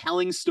loved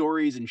telling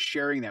stories and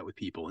sharing that with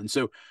people. And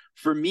so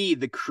for me,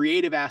 the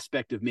creative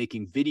aspect of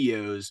making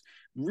videos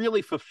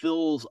really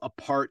fulfills a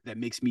part that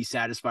makes me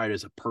satisfied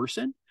as a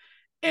person.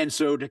 And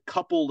so to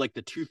couple like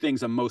the two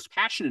things I'm most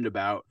passionate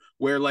about,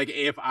 where like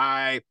if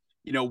I,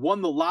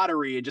 won the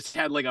lottery and just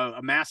had like a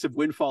massive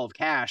windfall of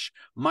cash,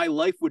 my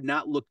life would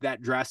not look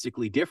that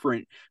drastically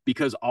different,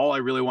 because all I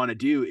really want to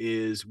do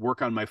is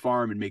work on my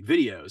farm and make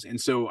videos.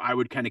 And so I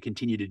would kind of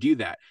continue to do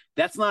that.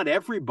 That's not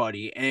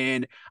everybody.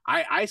 And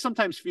I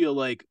sometimes feel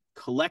like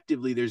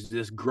collectively there's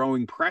this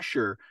growing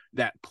pressure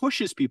that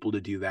pushes people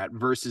to do that,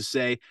 versus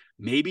say,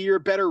 maybe you're a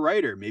better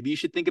writer, maybe you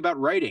should think about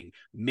writing,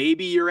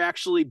 maybe you're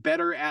actually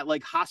better at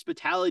like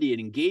hospitality and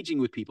engaging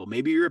with people,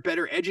 maybe you're a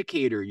better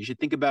educator, you should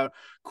think about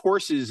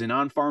courses and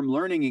on-farm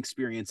learning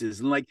experiences.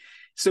 And like,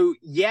 so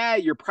yeah,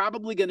 you're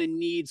probably going to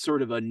need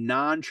sort of a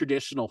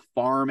non-traditional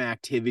farm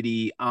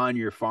activity on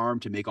your farm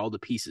to make all the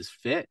pieces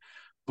fit.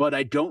 But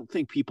I don't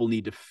think people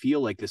need to feel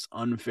like this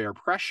unfair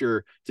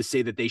pressure to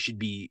say that they should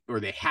be, or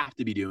they have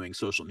to be doing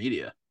social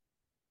media.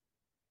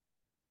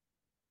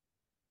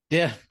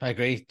 Yeah, I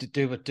agree.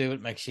 Do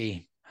what makes you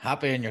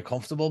happy and you're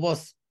comfortable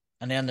with.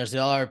 And then there's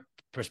the other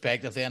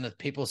perspective then, that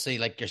people see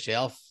like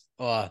yourself,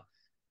 like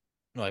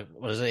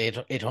what is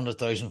it,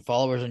 800,000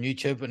 followers on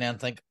YouTube, and then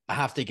think, I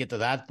have to get to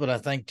that. But I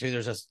think too,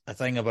 there's a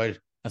thing about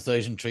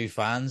 1,000 true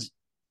fans.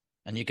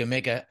 And you can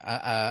make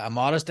a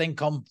modest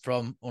income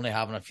from only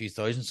having a few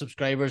thousand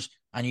subscribers,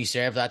 and you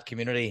serve that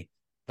community,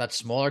 that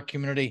smaller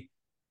community,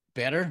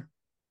 better,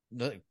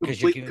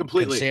 because you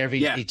can serve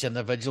each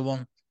individual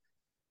one.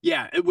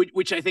 Yeah,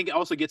 which I think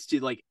also gets to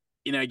like,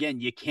 again,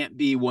 you can't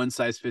be one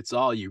size fits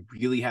all. You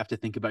really have to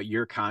think about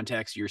your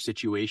context, your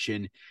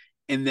situation,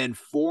 and then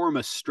form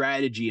a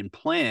strategy and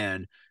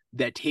plan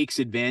that takes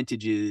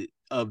advantages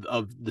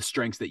of the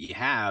strengths that you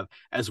have,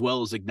 as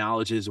well as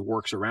acknowledges and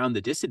works around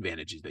the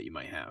disadvantages that you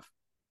might have.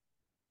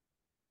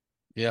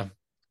 Yeah.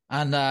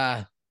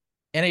 And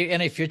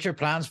any future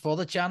plans for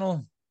the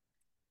channel?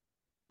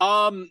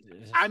 I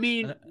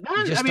mean,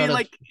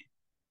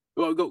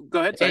 well, go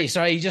ahead. Sorry. Hey,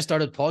 sorry, you just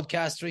started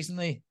podcast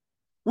recently.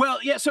 Well,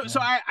 yeah. So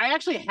I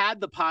actually had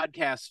the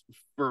podcast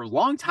for a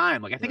long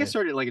time. Like I think I Right.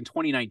 started like in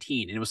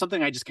 2019, and it was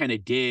something I just kind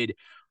of did.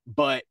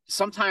 But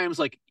sometimes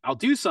like I'll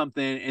do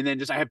something and then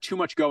just I have too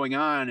much going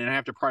on and I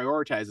have to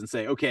prioritize and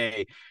say,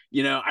 okay,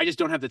 I just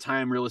don't have the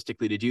time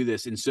realistically to do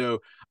this. And so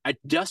I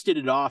dusted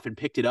it off and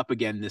picked it up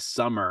again this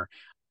summer.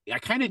 I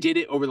kind of did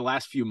it over the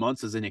last few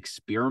months as an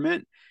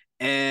experiment.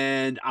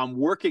 And I'm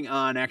working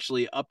on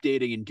actually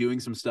updating and doing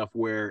some stuff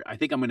where I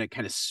think I'm going to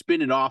kind of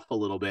spin it off a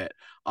little bit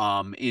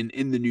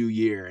in the new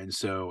year. And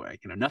so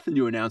nothing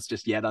to announce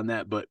just yet on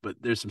that, but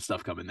there's some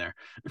stuff coming there.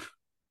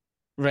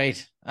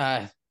 Right.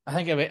 I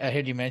think I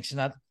heard you mention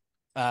that.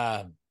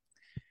 Uh,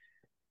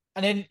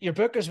 and then your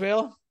book as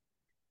well.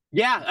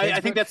 Yeah, I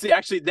think Book.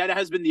 that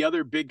has been the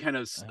other big kind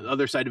of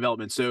other side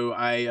development. So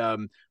I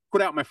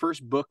put out my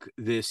first book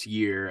this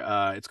year.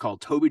 It's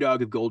called Toby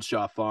Dog of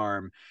Goldshaw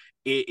Farm.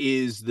 It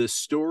is the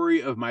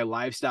story of my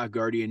livestock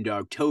guardian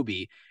dog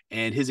Toby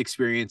and his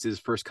experiences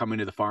first coming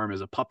to the farm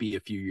as a puppy a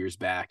few years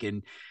back.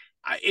 And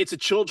it's a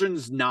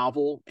children's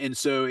novel, and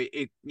so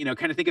it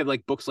kind of think of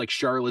like books like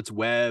Charlotte's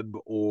Web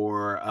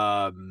or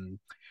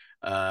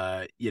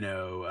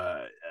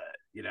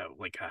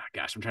like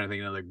gosh, I'm trying to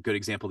think of another good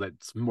example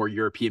that's more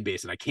European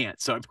based, and I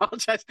can't, so I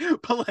apologize.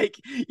 But like,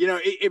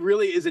 it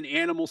really is an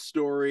animal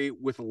story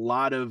with a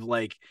lot of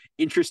like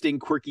interesting,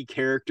 quirky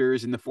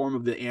characters in the form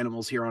of the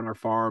animals here on our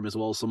farm, as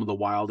well as some of the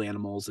wild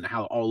animals and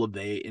how all of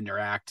they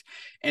interact.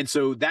 And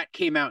so that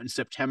came out in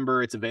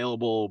September. It's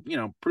available,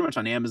 pretty much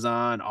on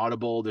Amazon,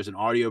 Audible. There's an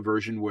audio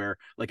version where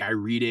like I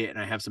read it and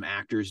I have some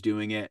actors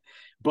doing it.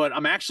 But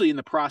I'm actually in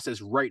the process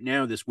right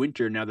now this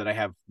winter, now that I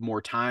have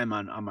more time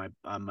on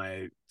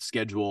my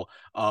schedule,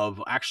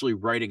 of actually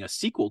writing a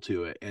sequel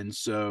to it. And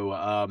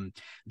so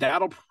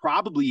that'll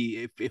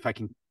probably, if I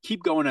can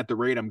keep going at the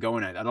rate I'm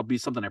going at, that'll be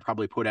something I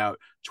probably put out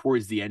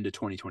towards the end of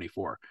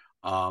 2024.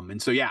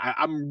 And so yeah,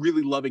 I'm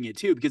really loving it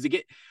too, because it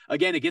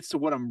gets to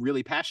what I'm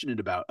really passionate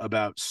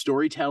about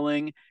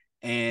storytelling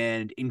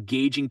and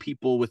engaging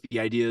people with the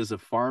ideas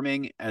of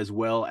farming, as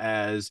well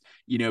as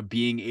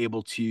being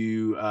able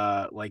to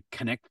like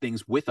connect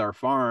things with our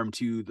farm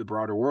to the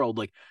broader world.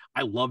 Like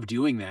I love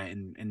doing that,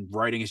 and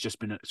writing has just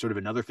been sort of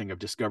another thing I've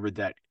discovered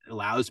that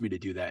allows me to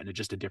do that in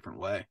just a different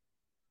way.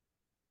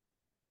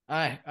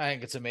 I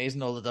think it's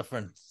amazing, all the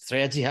different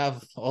threads you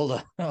have, all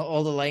the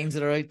all the lines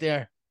that are out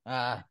there.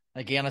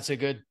 Again, it's a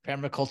good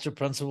permaculture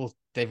principle,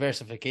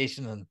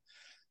 diversification, and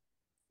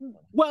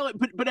Well,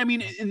 but I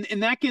mean,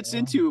 and that gets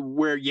into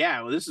where,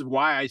 yeah, well, this is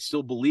why I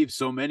still believe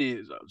so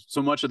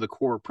much of the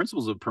core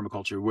principles of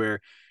permaculture, where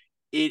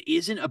it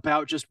isn't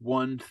about just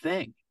one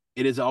thing.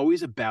 It is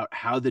always about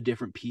how the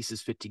different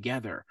pieces fit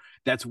together.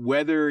 That's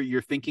whether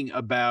you're thinking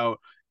about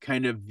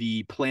kind of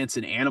the plants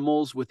and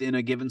animals within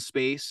a given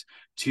space,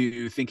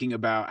 to thinking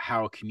about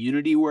how a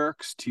community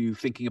works, to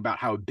thinking about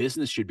how a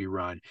business should be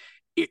run.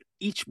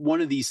 Each one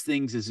of these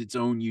things is its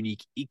own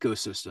unique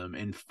ecosystem,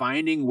 and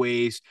finding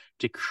ways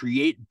to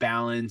create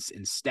balance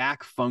and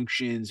stack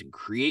functions and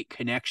create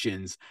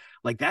connections,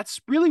 like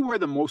that's really where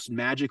the most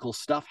magical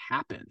stuff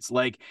happens.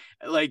 And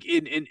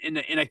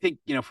I think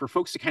for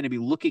folks to kind of be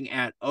looking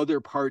at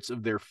other parts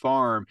of their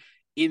farm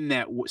in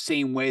that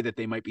same way that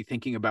they might be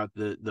thinking about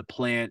the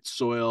plant,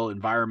 soil,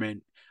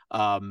 environment,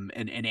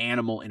 and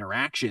animal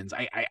interactions,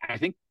 I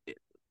think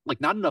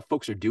like not enough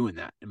folks are doing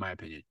that, in my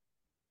opinion.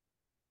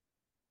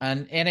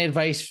 And any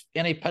advice,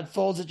 any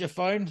pitfalls that you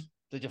found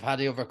that you've had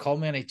to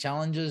overcome, any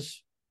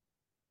challenges?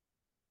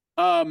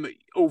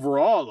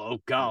 Overall, oh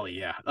golly,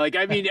 yeah. Like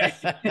I mean,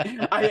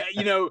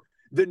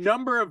 the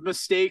number of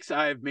mistakes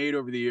I've made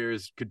over the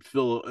years could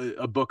fill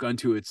a book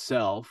unto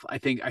itself. I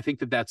think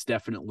that that's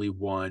definitely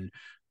one.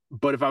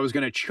 But if I was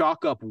going to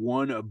chalk up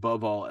one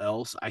above all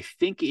else, I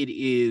think it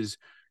is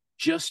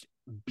just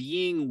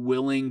being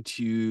willing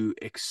to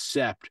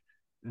accept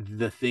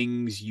the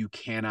things you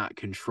cannot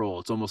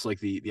control. It's almost like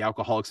the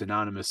Alcoholics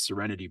Anonymous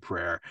serenity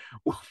prayer,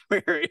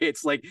 where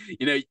it's like,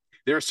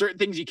 there are certain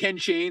things you can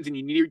change and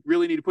you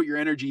really need to put your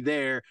energy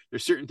there.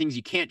 There's certain things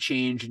you can't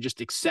change, and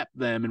just accept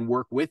them and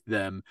work with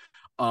them.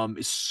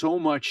 Is so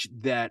much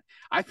that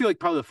I feel like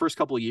probably the first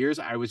couple of years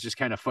I was just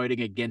kind of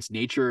fighting against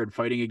nature and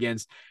fighting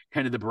against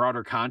kind of the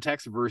broader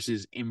context,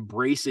 versus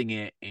embracing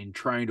it and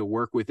trying to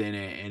work within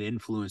it and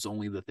influence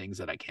only the things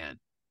that I can.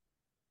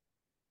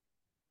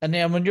 And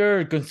then when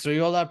you're going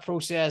through all that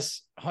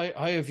process, how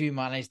have you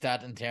managed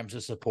that in terms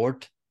of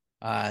support?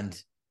 And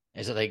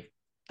is it like,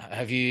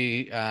 have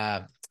you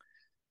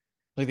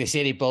like they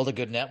say, they build a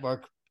good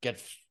network,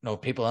 get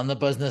people in the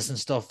business and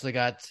stuff like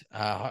that.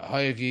 How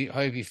have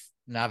you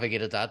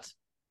navigated that?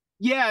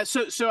 Yeah,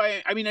 so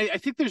I mean, I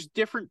think there's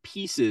different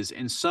pieces,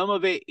 and some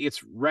of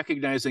it's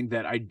recognizing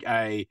that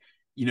I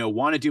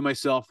want to do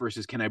myself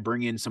versus can I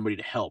bring in somebody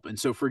to help. And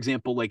so, for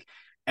example, like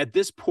at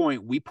this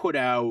point, we put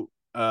out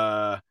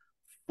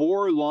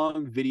 4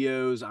 long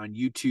videos on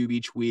YouTube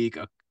each week,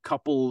 a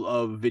couple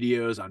of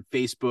videos on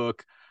Facebook,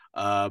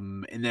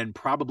 and then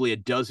probably a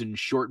dozen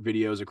short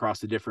videos across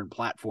the different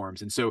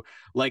platforms. And so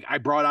like I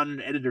brought on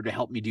an editor to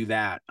help me do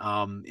that.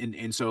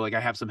 And so like I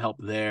have some help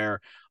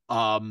there.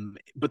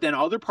 But then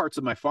other parts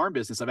of my farm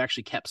business I've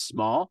actually kept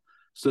small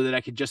so that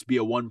I could just be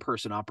a one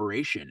person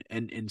operation.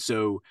 And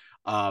so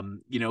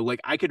like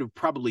I could have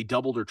probably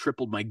doubled or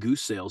tripled my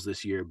goose sales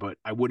this year, but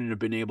I wouldn't have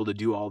been able to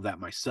do all that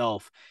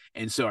myself.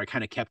 And so I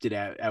kind of kept it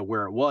at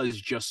where it was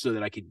just so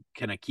that I could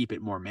kind of keep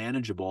it more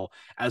manageable,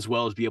 as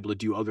well as be able to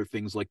do other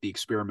things like the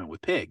experiment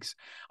with pigs.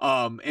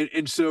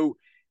 And so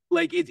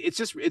like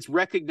it's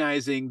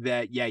recognizing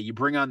that, yeah, you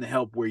bring on the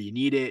help where you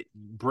need it,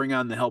 bring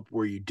on the help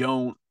where you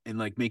don't, and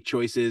like make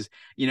choices.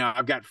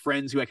 I've got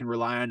friends who I can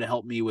rely on to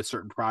help me with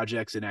certain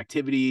projects and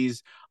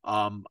activities.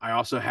 I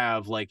also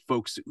have like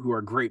folks who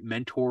are great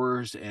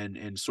mentors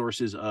and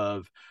sources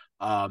of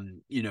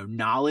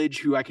knowledge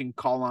who I can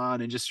call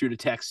on and just shoot a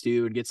text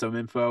to and get some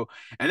info.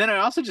 And then I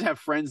also just have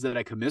friends that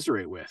I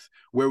commiserate with,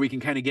 where we can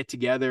kind of get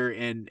together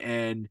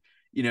and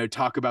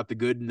talk about the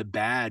good and the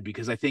bad,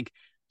 because I think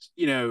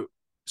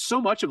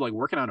so much of like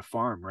working on a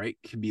farm, right,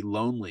 can be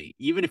lonely.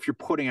 Even if you're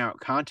putting out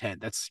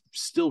content, that's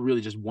still really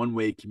just one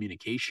way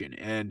communication.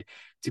 And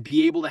to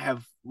be able to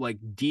have like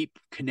deep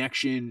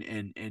connection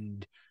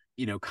and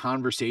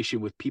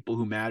conversation with people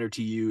who matter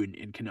to you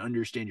and can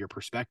understand your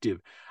perspective,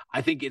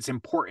 I think it's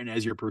important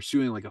as you're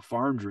pursuing like a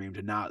farm dream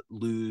to not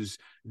lose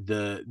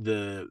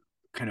the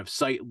kind of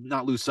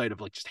not lose sight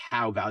of like just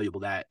how valuable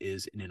that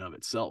is in and of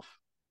itself.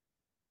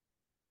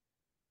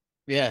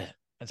 Yeah,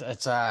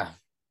 it's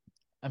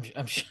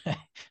I'm sure.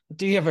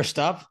 Do you ever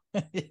stop?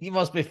 You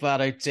must be flat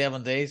out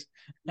 7 days.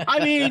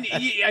 I mean,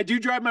 I do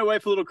drive my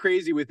wife a little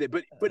crazy with it,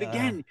 but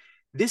again,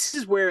 this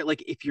is where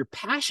like if you're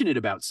passionate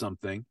about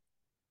something,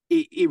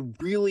 it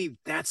really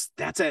that's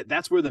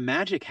where the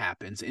magic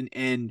happens.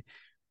 And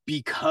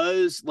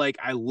because like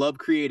I love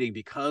creating,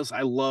 because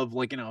I love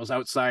like I was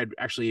outside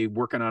actually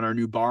working on our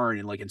new barn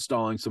and like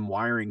installing some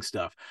wiring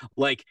stuff.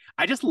 Like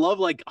I just love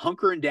like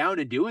hunkering down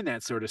and doing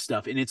that sort of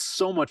stuff, and it's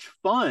so much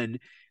fun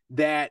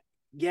that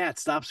it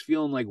stops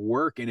feeling like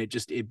work, and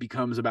it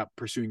becomes about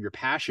pursuing your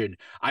passion.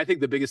 I think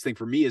the biggest thing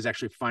for me is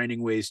actually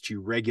finding ways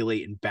to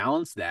regulate and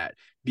balance that,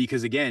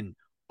 because again,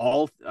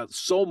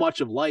 so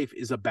much of life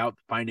is about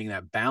finding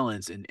that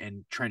balance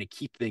and trying to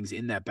keep things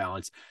in that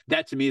balance.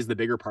 That to me is the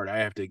bigger part. I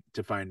have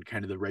to find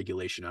kind of the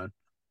regulation on.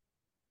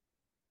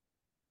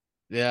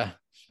 Yeah,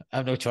 I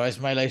have no choice.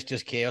 My life's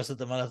just chaos at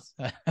the minute.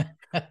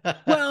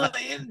 Well,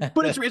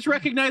 but it's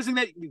recognizing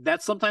that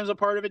that's sometimes a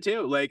part of it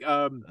too. Like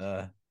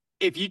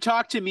if you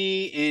talk to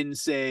me in,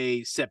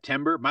 say,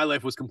 September, my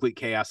life was complete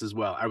chaos as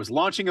well. I was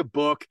launching a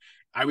book.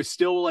 I was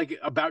still like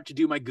about to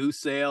do my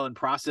goose sale and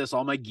process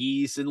all my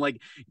geese and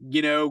like,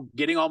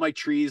 getting all my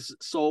trees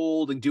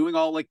sold and doing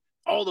all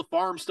the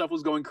farm stuff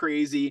was going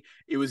crazy.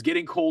 It was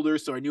getting colder,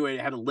 so I knew I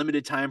had a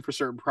limited time for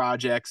certain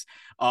projects.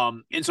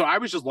 And so I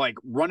was just like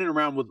running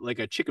around with like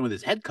a chicken with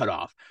his head cut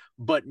off.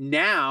 But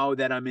now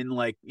that I'm in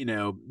like,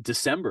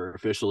 December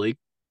officially,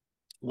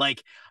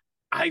 like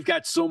I've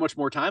got so much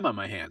more time on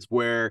my hands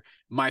where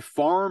my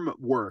farm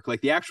work,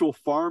 like the actual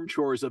farm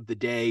chores of the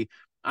day,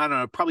 I don't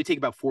know, probably take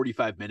about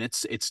 45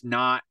 minutes. It's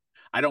not,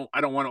 I don't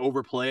want to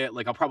overplay it.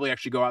 Like I'll probably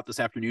actually go out this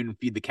afternoon and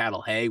feed the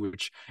cattle hay,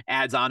 which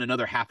adds on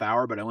another half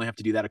hour, but I only have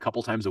to do that a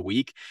couple times a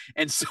week.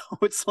 And so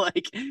it's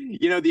like,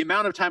 the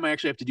amount of time I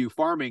actually have to do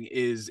farming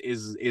is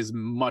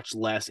much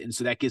less. And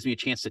so that gives me a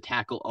chance to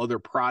tackle other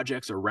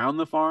projects around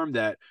the farm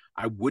that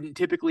I wouldn't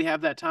typically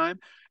have that time,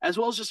 as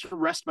well as just to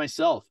rest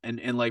myself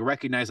and like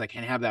recognize I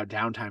can have that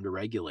downtime to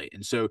regulate.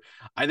 And so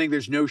I think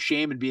there's no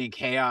shame in being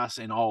chaos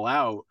and all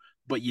out,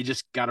 but you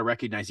just got to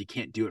recognize you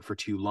can't do it for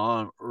too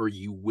long, or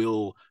you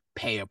will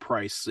pay a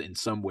price in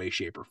some way,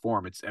 shape, or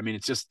form. It's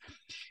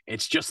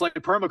just like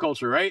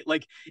permaculture, right?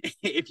 Like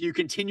if you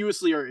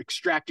continuously are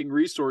extracting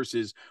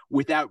resources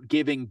without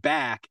giving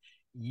back,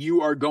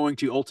 you are going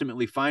to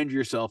ultimately find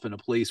yourself in a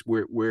place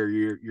where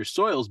your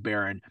soil's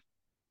barren.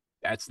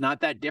 That's not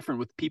that different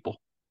with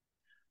people.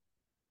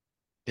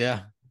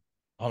 Yeah,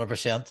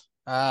 100%.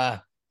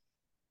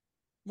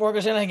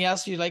 Marcus, anything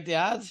else you'd like to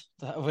add?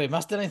 Have we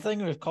missed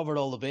anything? We've covered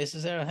all the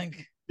bases there, I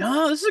think.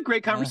 No, this is a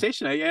great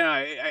conversation.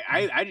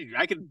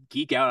 I could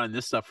geek out on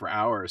this stuff for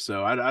hours.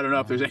 So I don't know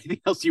if there's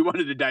anything else you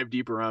wanted to dive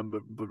deeper on,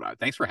 but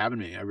thanks for having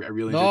me. I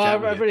really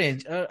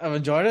enjoyed I've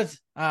enjoyed it.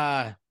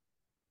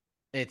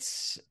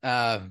 It's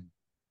I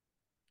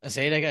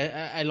say like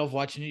I love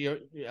watching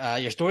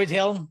your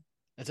storytelling.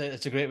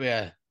 It's a great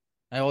way.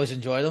 I always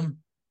enjoy them,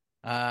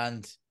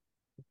 and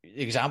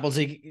the examples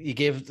you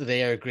gave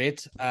today are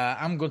great.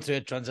 I'm going through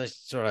a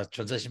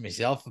transition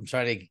myself. I'm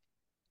trying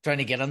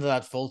to get into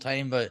that full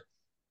time, but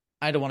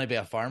I don't want to be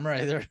a farmer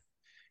either.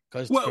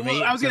 Because for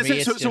me, I was going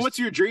to say, so what's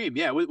your dream?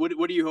 Yeah,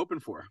 what are you hoping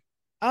for?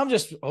 I'm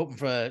just hoping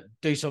to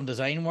do some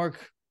design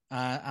work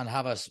and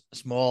have a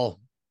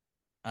small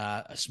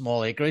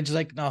acreage,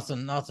 like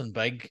nothing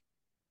big,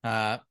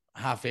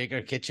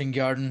 half-acre kitchen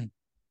garden,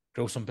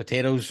 grow some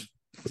potatoes.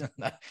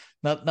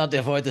 not to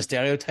avoid the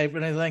stereotype or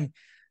anything.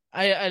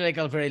 I like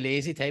a very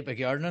lazy type of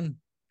gardening,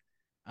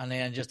 and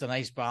then just a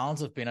nice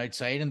balance of being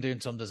outside and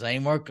doing some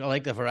design work. I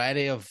like the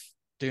variety of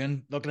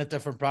looking at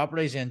different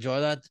properties. I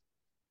enjoy that,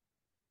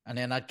 and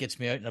then that gets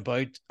me out and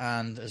about.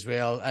 And as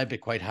well, I'd be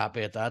quite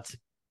happy at that.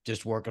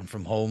 just working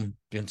from home,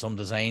 doing some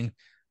design.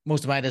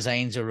 Most of my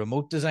designs are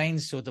remote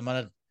designs. So at the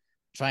minute,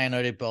 trying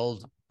out to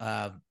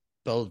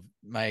build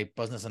my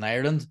business in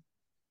Ireland.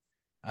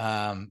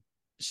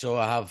 So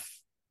I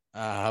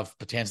have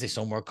potentially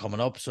some work coming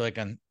up, so I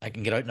can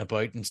get out and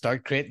about and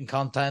start creating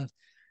content.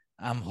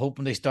 I'm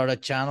hoping to start a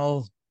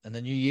channel in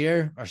the new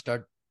year, or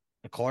start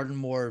recording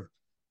more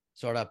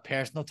sort of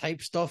personal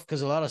type stuff,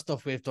 because a lot of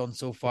stuff we've done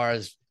so far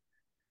is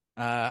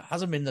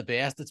hasn't been the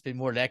best. It's been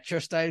more lecture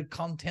style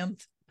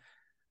content.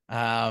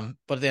 But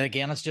then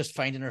again, it's just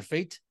finding our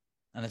feet,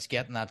 and it's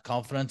getting that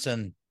confidence.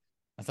 And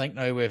I think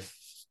now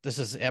this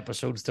is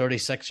episode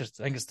 36, I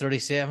think it's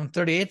 37,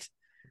 38.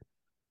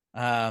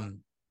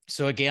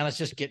 So again, it's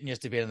just getting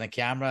used to being in the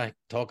camera,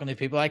 talking to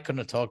people. I couldn't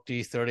have talked to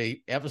you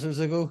 30 episodes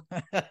ago.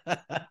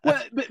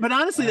 Well, but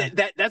honestly,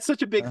 that's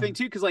such a big thing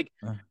too, because like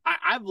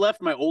I've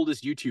left my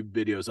oldest YouTube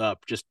videos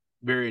up just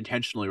very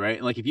intentionally, right?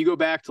 And like if you go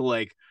back to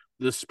like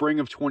the spring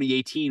of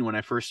 2018 when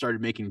I first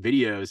started making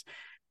videos,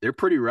 they're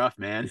pretty rough,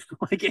 man.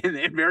 Like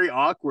and very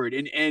awkward.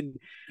 And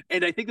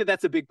I think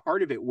that's a big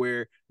part of it,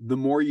 where the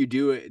more you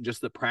do it,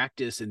 just the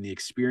practice and the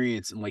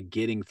experience and like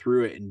getting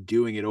through it and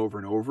doing it over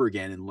and over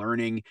again and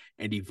learning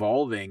and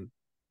evolving,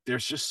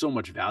 there's just so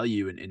much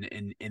value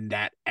in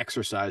that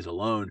exercise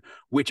alone,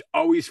 which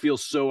always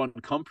feels so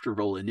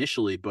uncomfortable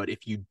initially. But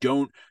if you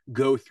don't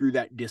go through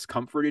that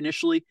discomfort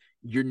initially,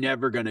 you're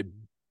never going to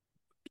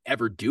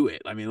ever do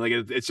it. I mean, like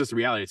it's just a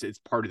reality. It's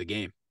part of the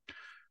game.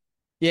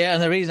 Yeah,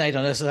 and the reason I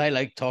done this is I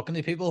like talking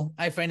to people.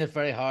 I find it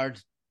very hard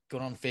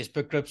going on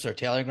Facebook groups or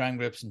Telegram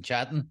groups and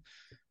chatting.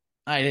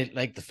 I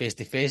like the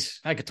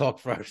face-to-face. I could talk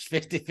for hours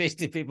face-to-face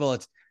to people.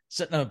 It's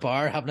sitting in a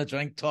bar, having a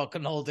drink,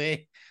 talking all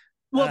day.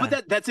 Well,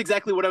 but that's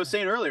exactly what I was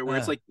saying earlier, where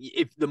it's like,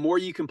 if the more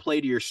you can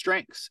play to your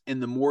strengths and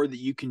the more that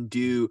you can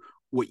do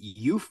what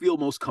you feel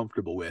most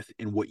comfortable with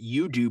and what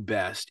you do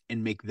best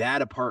and make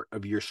that a part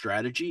of your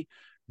strategy,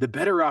 the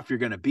better off you're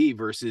going to be,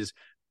 versus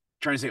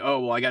trying to say, oh,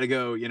 well, I got to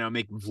go,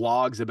 make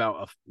vlogs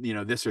about,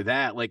 this or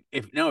that. Like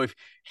if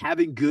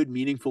having good,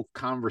 meaningful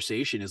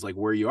conversation is like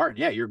where you are, and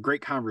yeah, you're a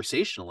great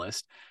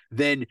conversationalist,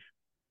 then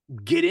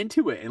get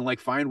into it and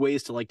like find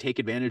ways to like take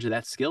advantage of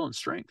that skill and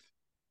strength.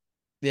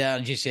 Yeah.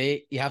 And you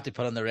say you have to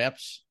put on the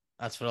reps.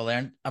 That's what I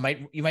learned.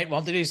 You might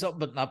want to do something,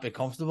 but not be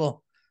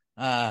comfortable.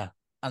 And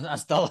I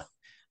still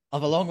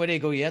have a long way to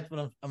go yet,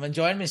 but I'm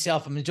enjoying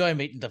myself. I'm enjoying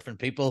meeting different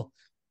people,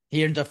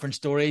 hearing different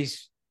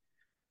stories,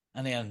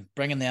 and then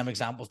bringing them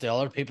examples to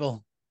other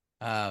people.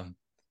 I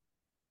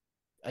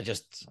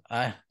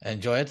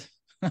enjoy it.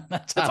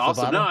 That's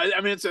awesome. No,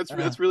 I mean,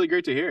 it's really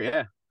great to hear.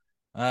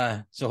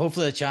 Yeah. So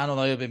hopefully the channel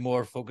now will be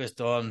more focused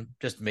on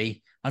just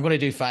me. I'm going to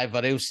do 5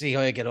 videos, see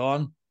how I get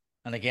on.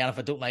 And again, if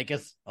I don't like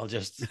it, I'll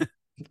just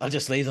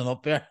leave them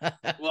up there.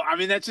 Well, I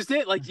mean, that's just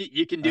it. Like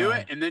you can do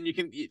it, and then you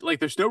can like.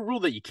 There's no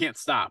rule that you can't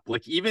stop.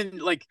 Like even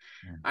like,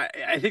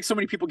 I think so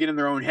many people get in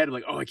their own head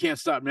like, oh, I can't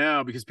stop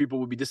now because people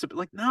will be disappointed.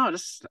 Like, no,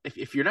 just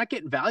if you're not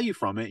getting value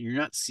from it, you're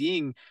not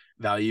seeing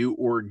value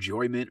or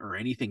enjoyment or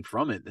anything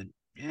from it, then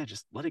yeah,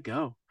 just let it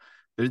go.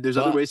 There's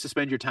other ways to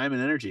spend your time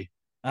and energy.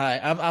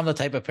 I'm the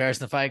type of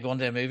person, if I go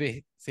into a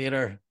movie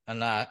theater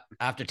and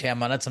after 10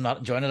 minutes I'm not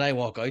enjoying it, I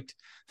walk out.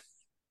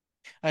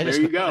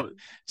 There you go.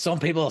 Some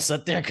people will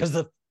sit there because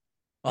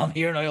I'm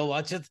here and I'll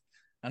watch it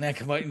and then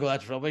come out and go,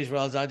 that's rubbish.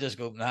 Whereas I just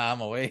go, nah,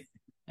 I'm away.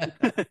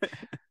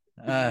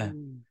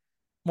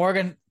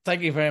 Morgan,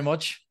 thank you very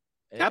much.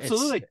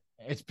 Absolutely.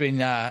 It's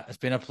been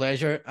a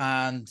pleasure.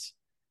 And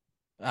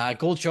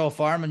Goldshaw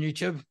Farm on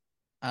YouTube,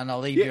 and I'll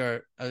leave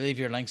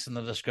your links in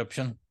the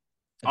description.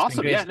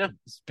 Awesome.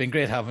 It's been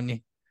great having you.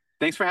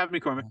 Thanks for having me,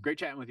 Cormac. Great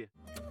chatting with you.